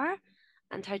are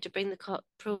and how to bring the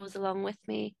pros along with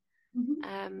me. Mhm.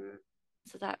 Um,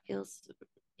 so that feels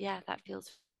that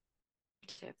feels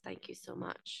positive. Thank you so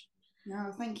much.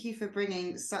 No, thank you for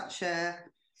bringing such a,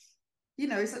 you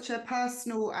know, such a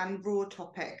personal and raw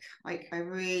topic. Like, I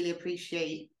really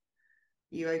appreciate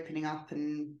you opening up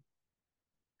and,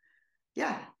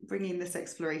 yeah, bringing this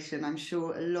exploration. I'm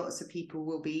sure lots of people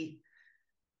will be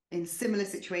in similar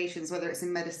situations, whether it's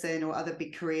in medicine or other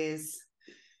big careers.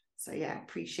 So, yeah,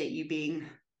 appreciate you being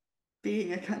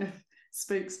a kind of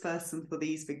spokesperson for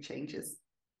these big changes.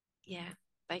 Yeah,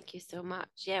 thank you so much.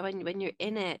 Yeah, when you're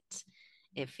in it,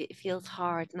 it feels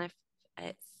hard, and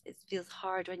it feels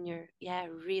hard when you're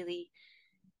really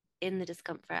in the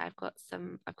discomfort. I've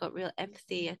got real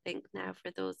empathy, I think, now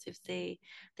for those who say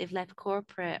they've left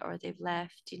corporate or they've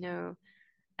left,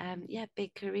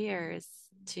 big careers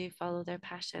to follow their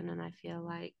passion, and I feel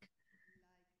like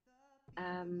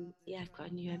I've got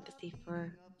a new empathy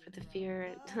for the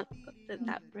fear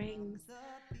that brings.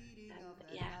 But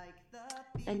yeah,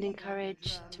 sending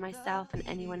courage to myself and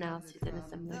anyone else who's in a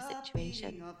similar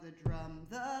situation.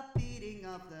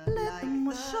 Let them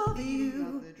wash over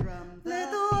you.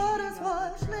 Let the waters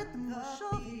wash. Let them wash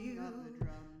over you.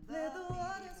 Let the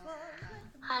waters wash.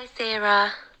 Hi,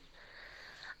 Sarah.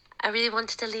 I really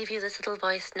wanted to leave you this little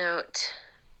voice note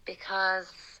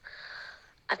because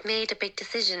I've made a big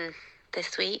decision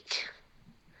this week,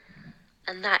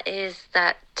 and that is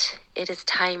that it is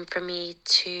time for me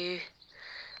to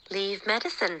leave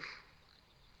medicine.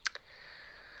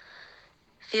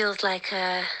 Feels like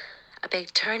a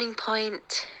big turning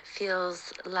point,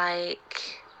 feels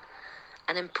like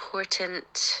an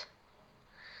important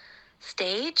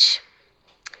stage.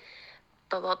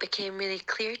 But what became really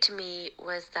clear to me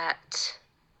was that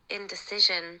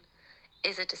indecision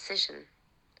is a decision.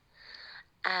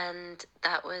 And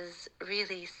that was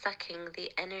really sucking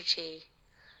the energy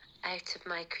out of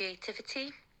my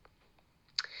creativity,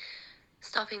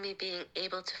 stopping me being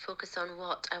able to focus on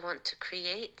what I want to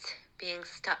create, being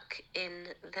stuck in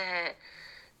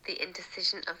the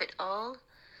indecision of it all.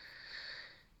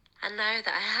 And now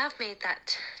that I have made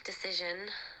that decision,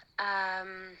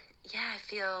 yeah, I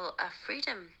feel a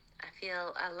freedom. I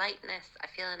feel a lightness. I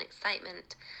feel an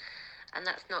excitement. And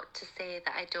that's not to say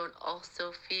that I don't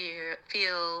also feel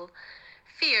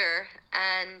fear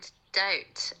and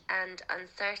doubt and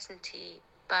uncertainty,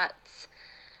 but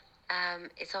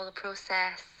it's all a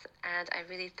process. And I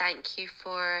really thank you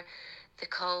for the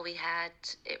call we had.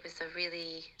 It was a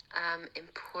really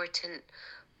important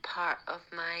part of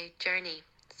my journey.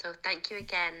 So thank you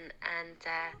again, and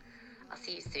I'll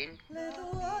see you soon. Let the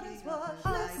waters wash,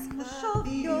 let show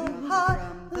your heart.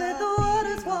 Let the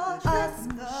waters wash, let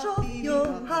show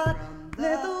your heart.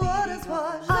 Let the waters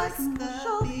wash, let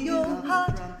show your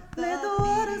heart. Let the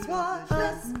waters wash,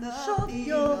 let show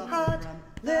your heart.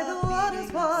 Let the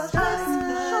waters wash, let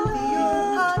show your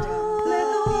heart. Let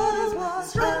the waters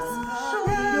wash, let show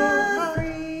your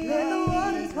heart. Let the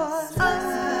waters wash, let show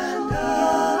your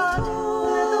heart.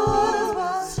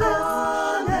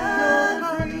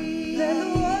 Let the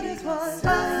waters wash,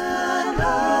 let show your heart. Let the waters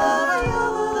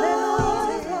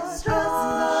wash, let show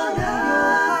your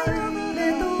heart.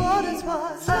 Let the waters wash,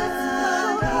 let show your heart. Let the waters wash, let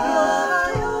show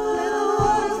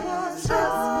your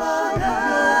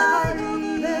heart.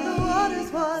 Let the waters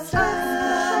wash, let show your heart. Let the waters wash, let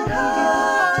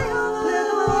show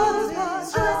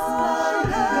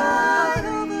your heart.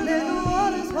 Let the waters wash, let show your heart. Let the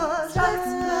waters wash, let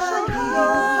show your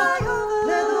heart.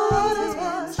 Let the waters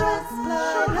wash, let show your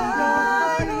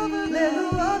heart. Let the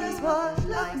waters wash,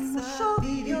 let show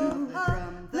your heart.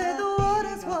 Let the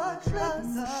waters wash, let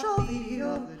show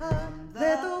your heart.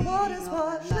 Let the waters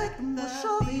wash, let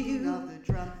show you.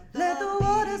 Let the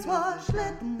waters wash,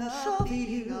 let show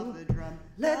you.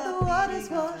 Let the waters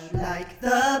wash like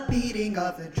the beating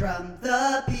of the drum,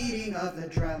 the beating of the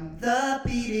drum, the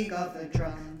beating of the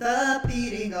drum, the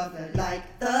beating of the like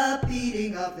the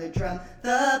beating of the drum,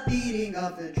 the beating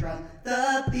of the drum,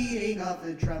 the beating of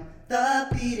the drum, the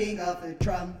beating of the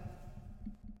drum.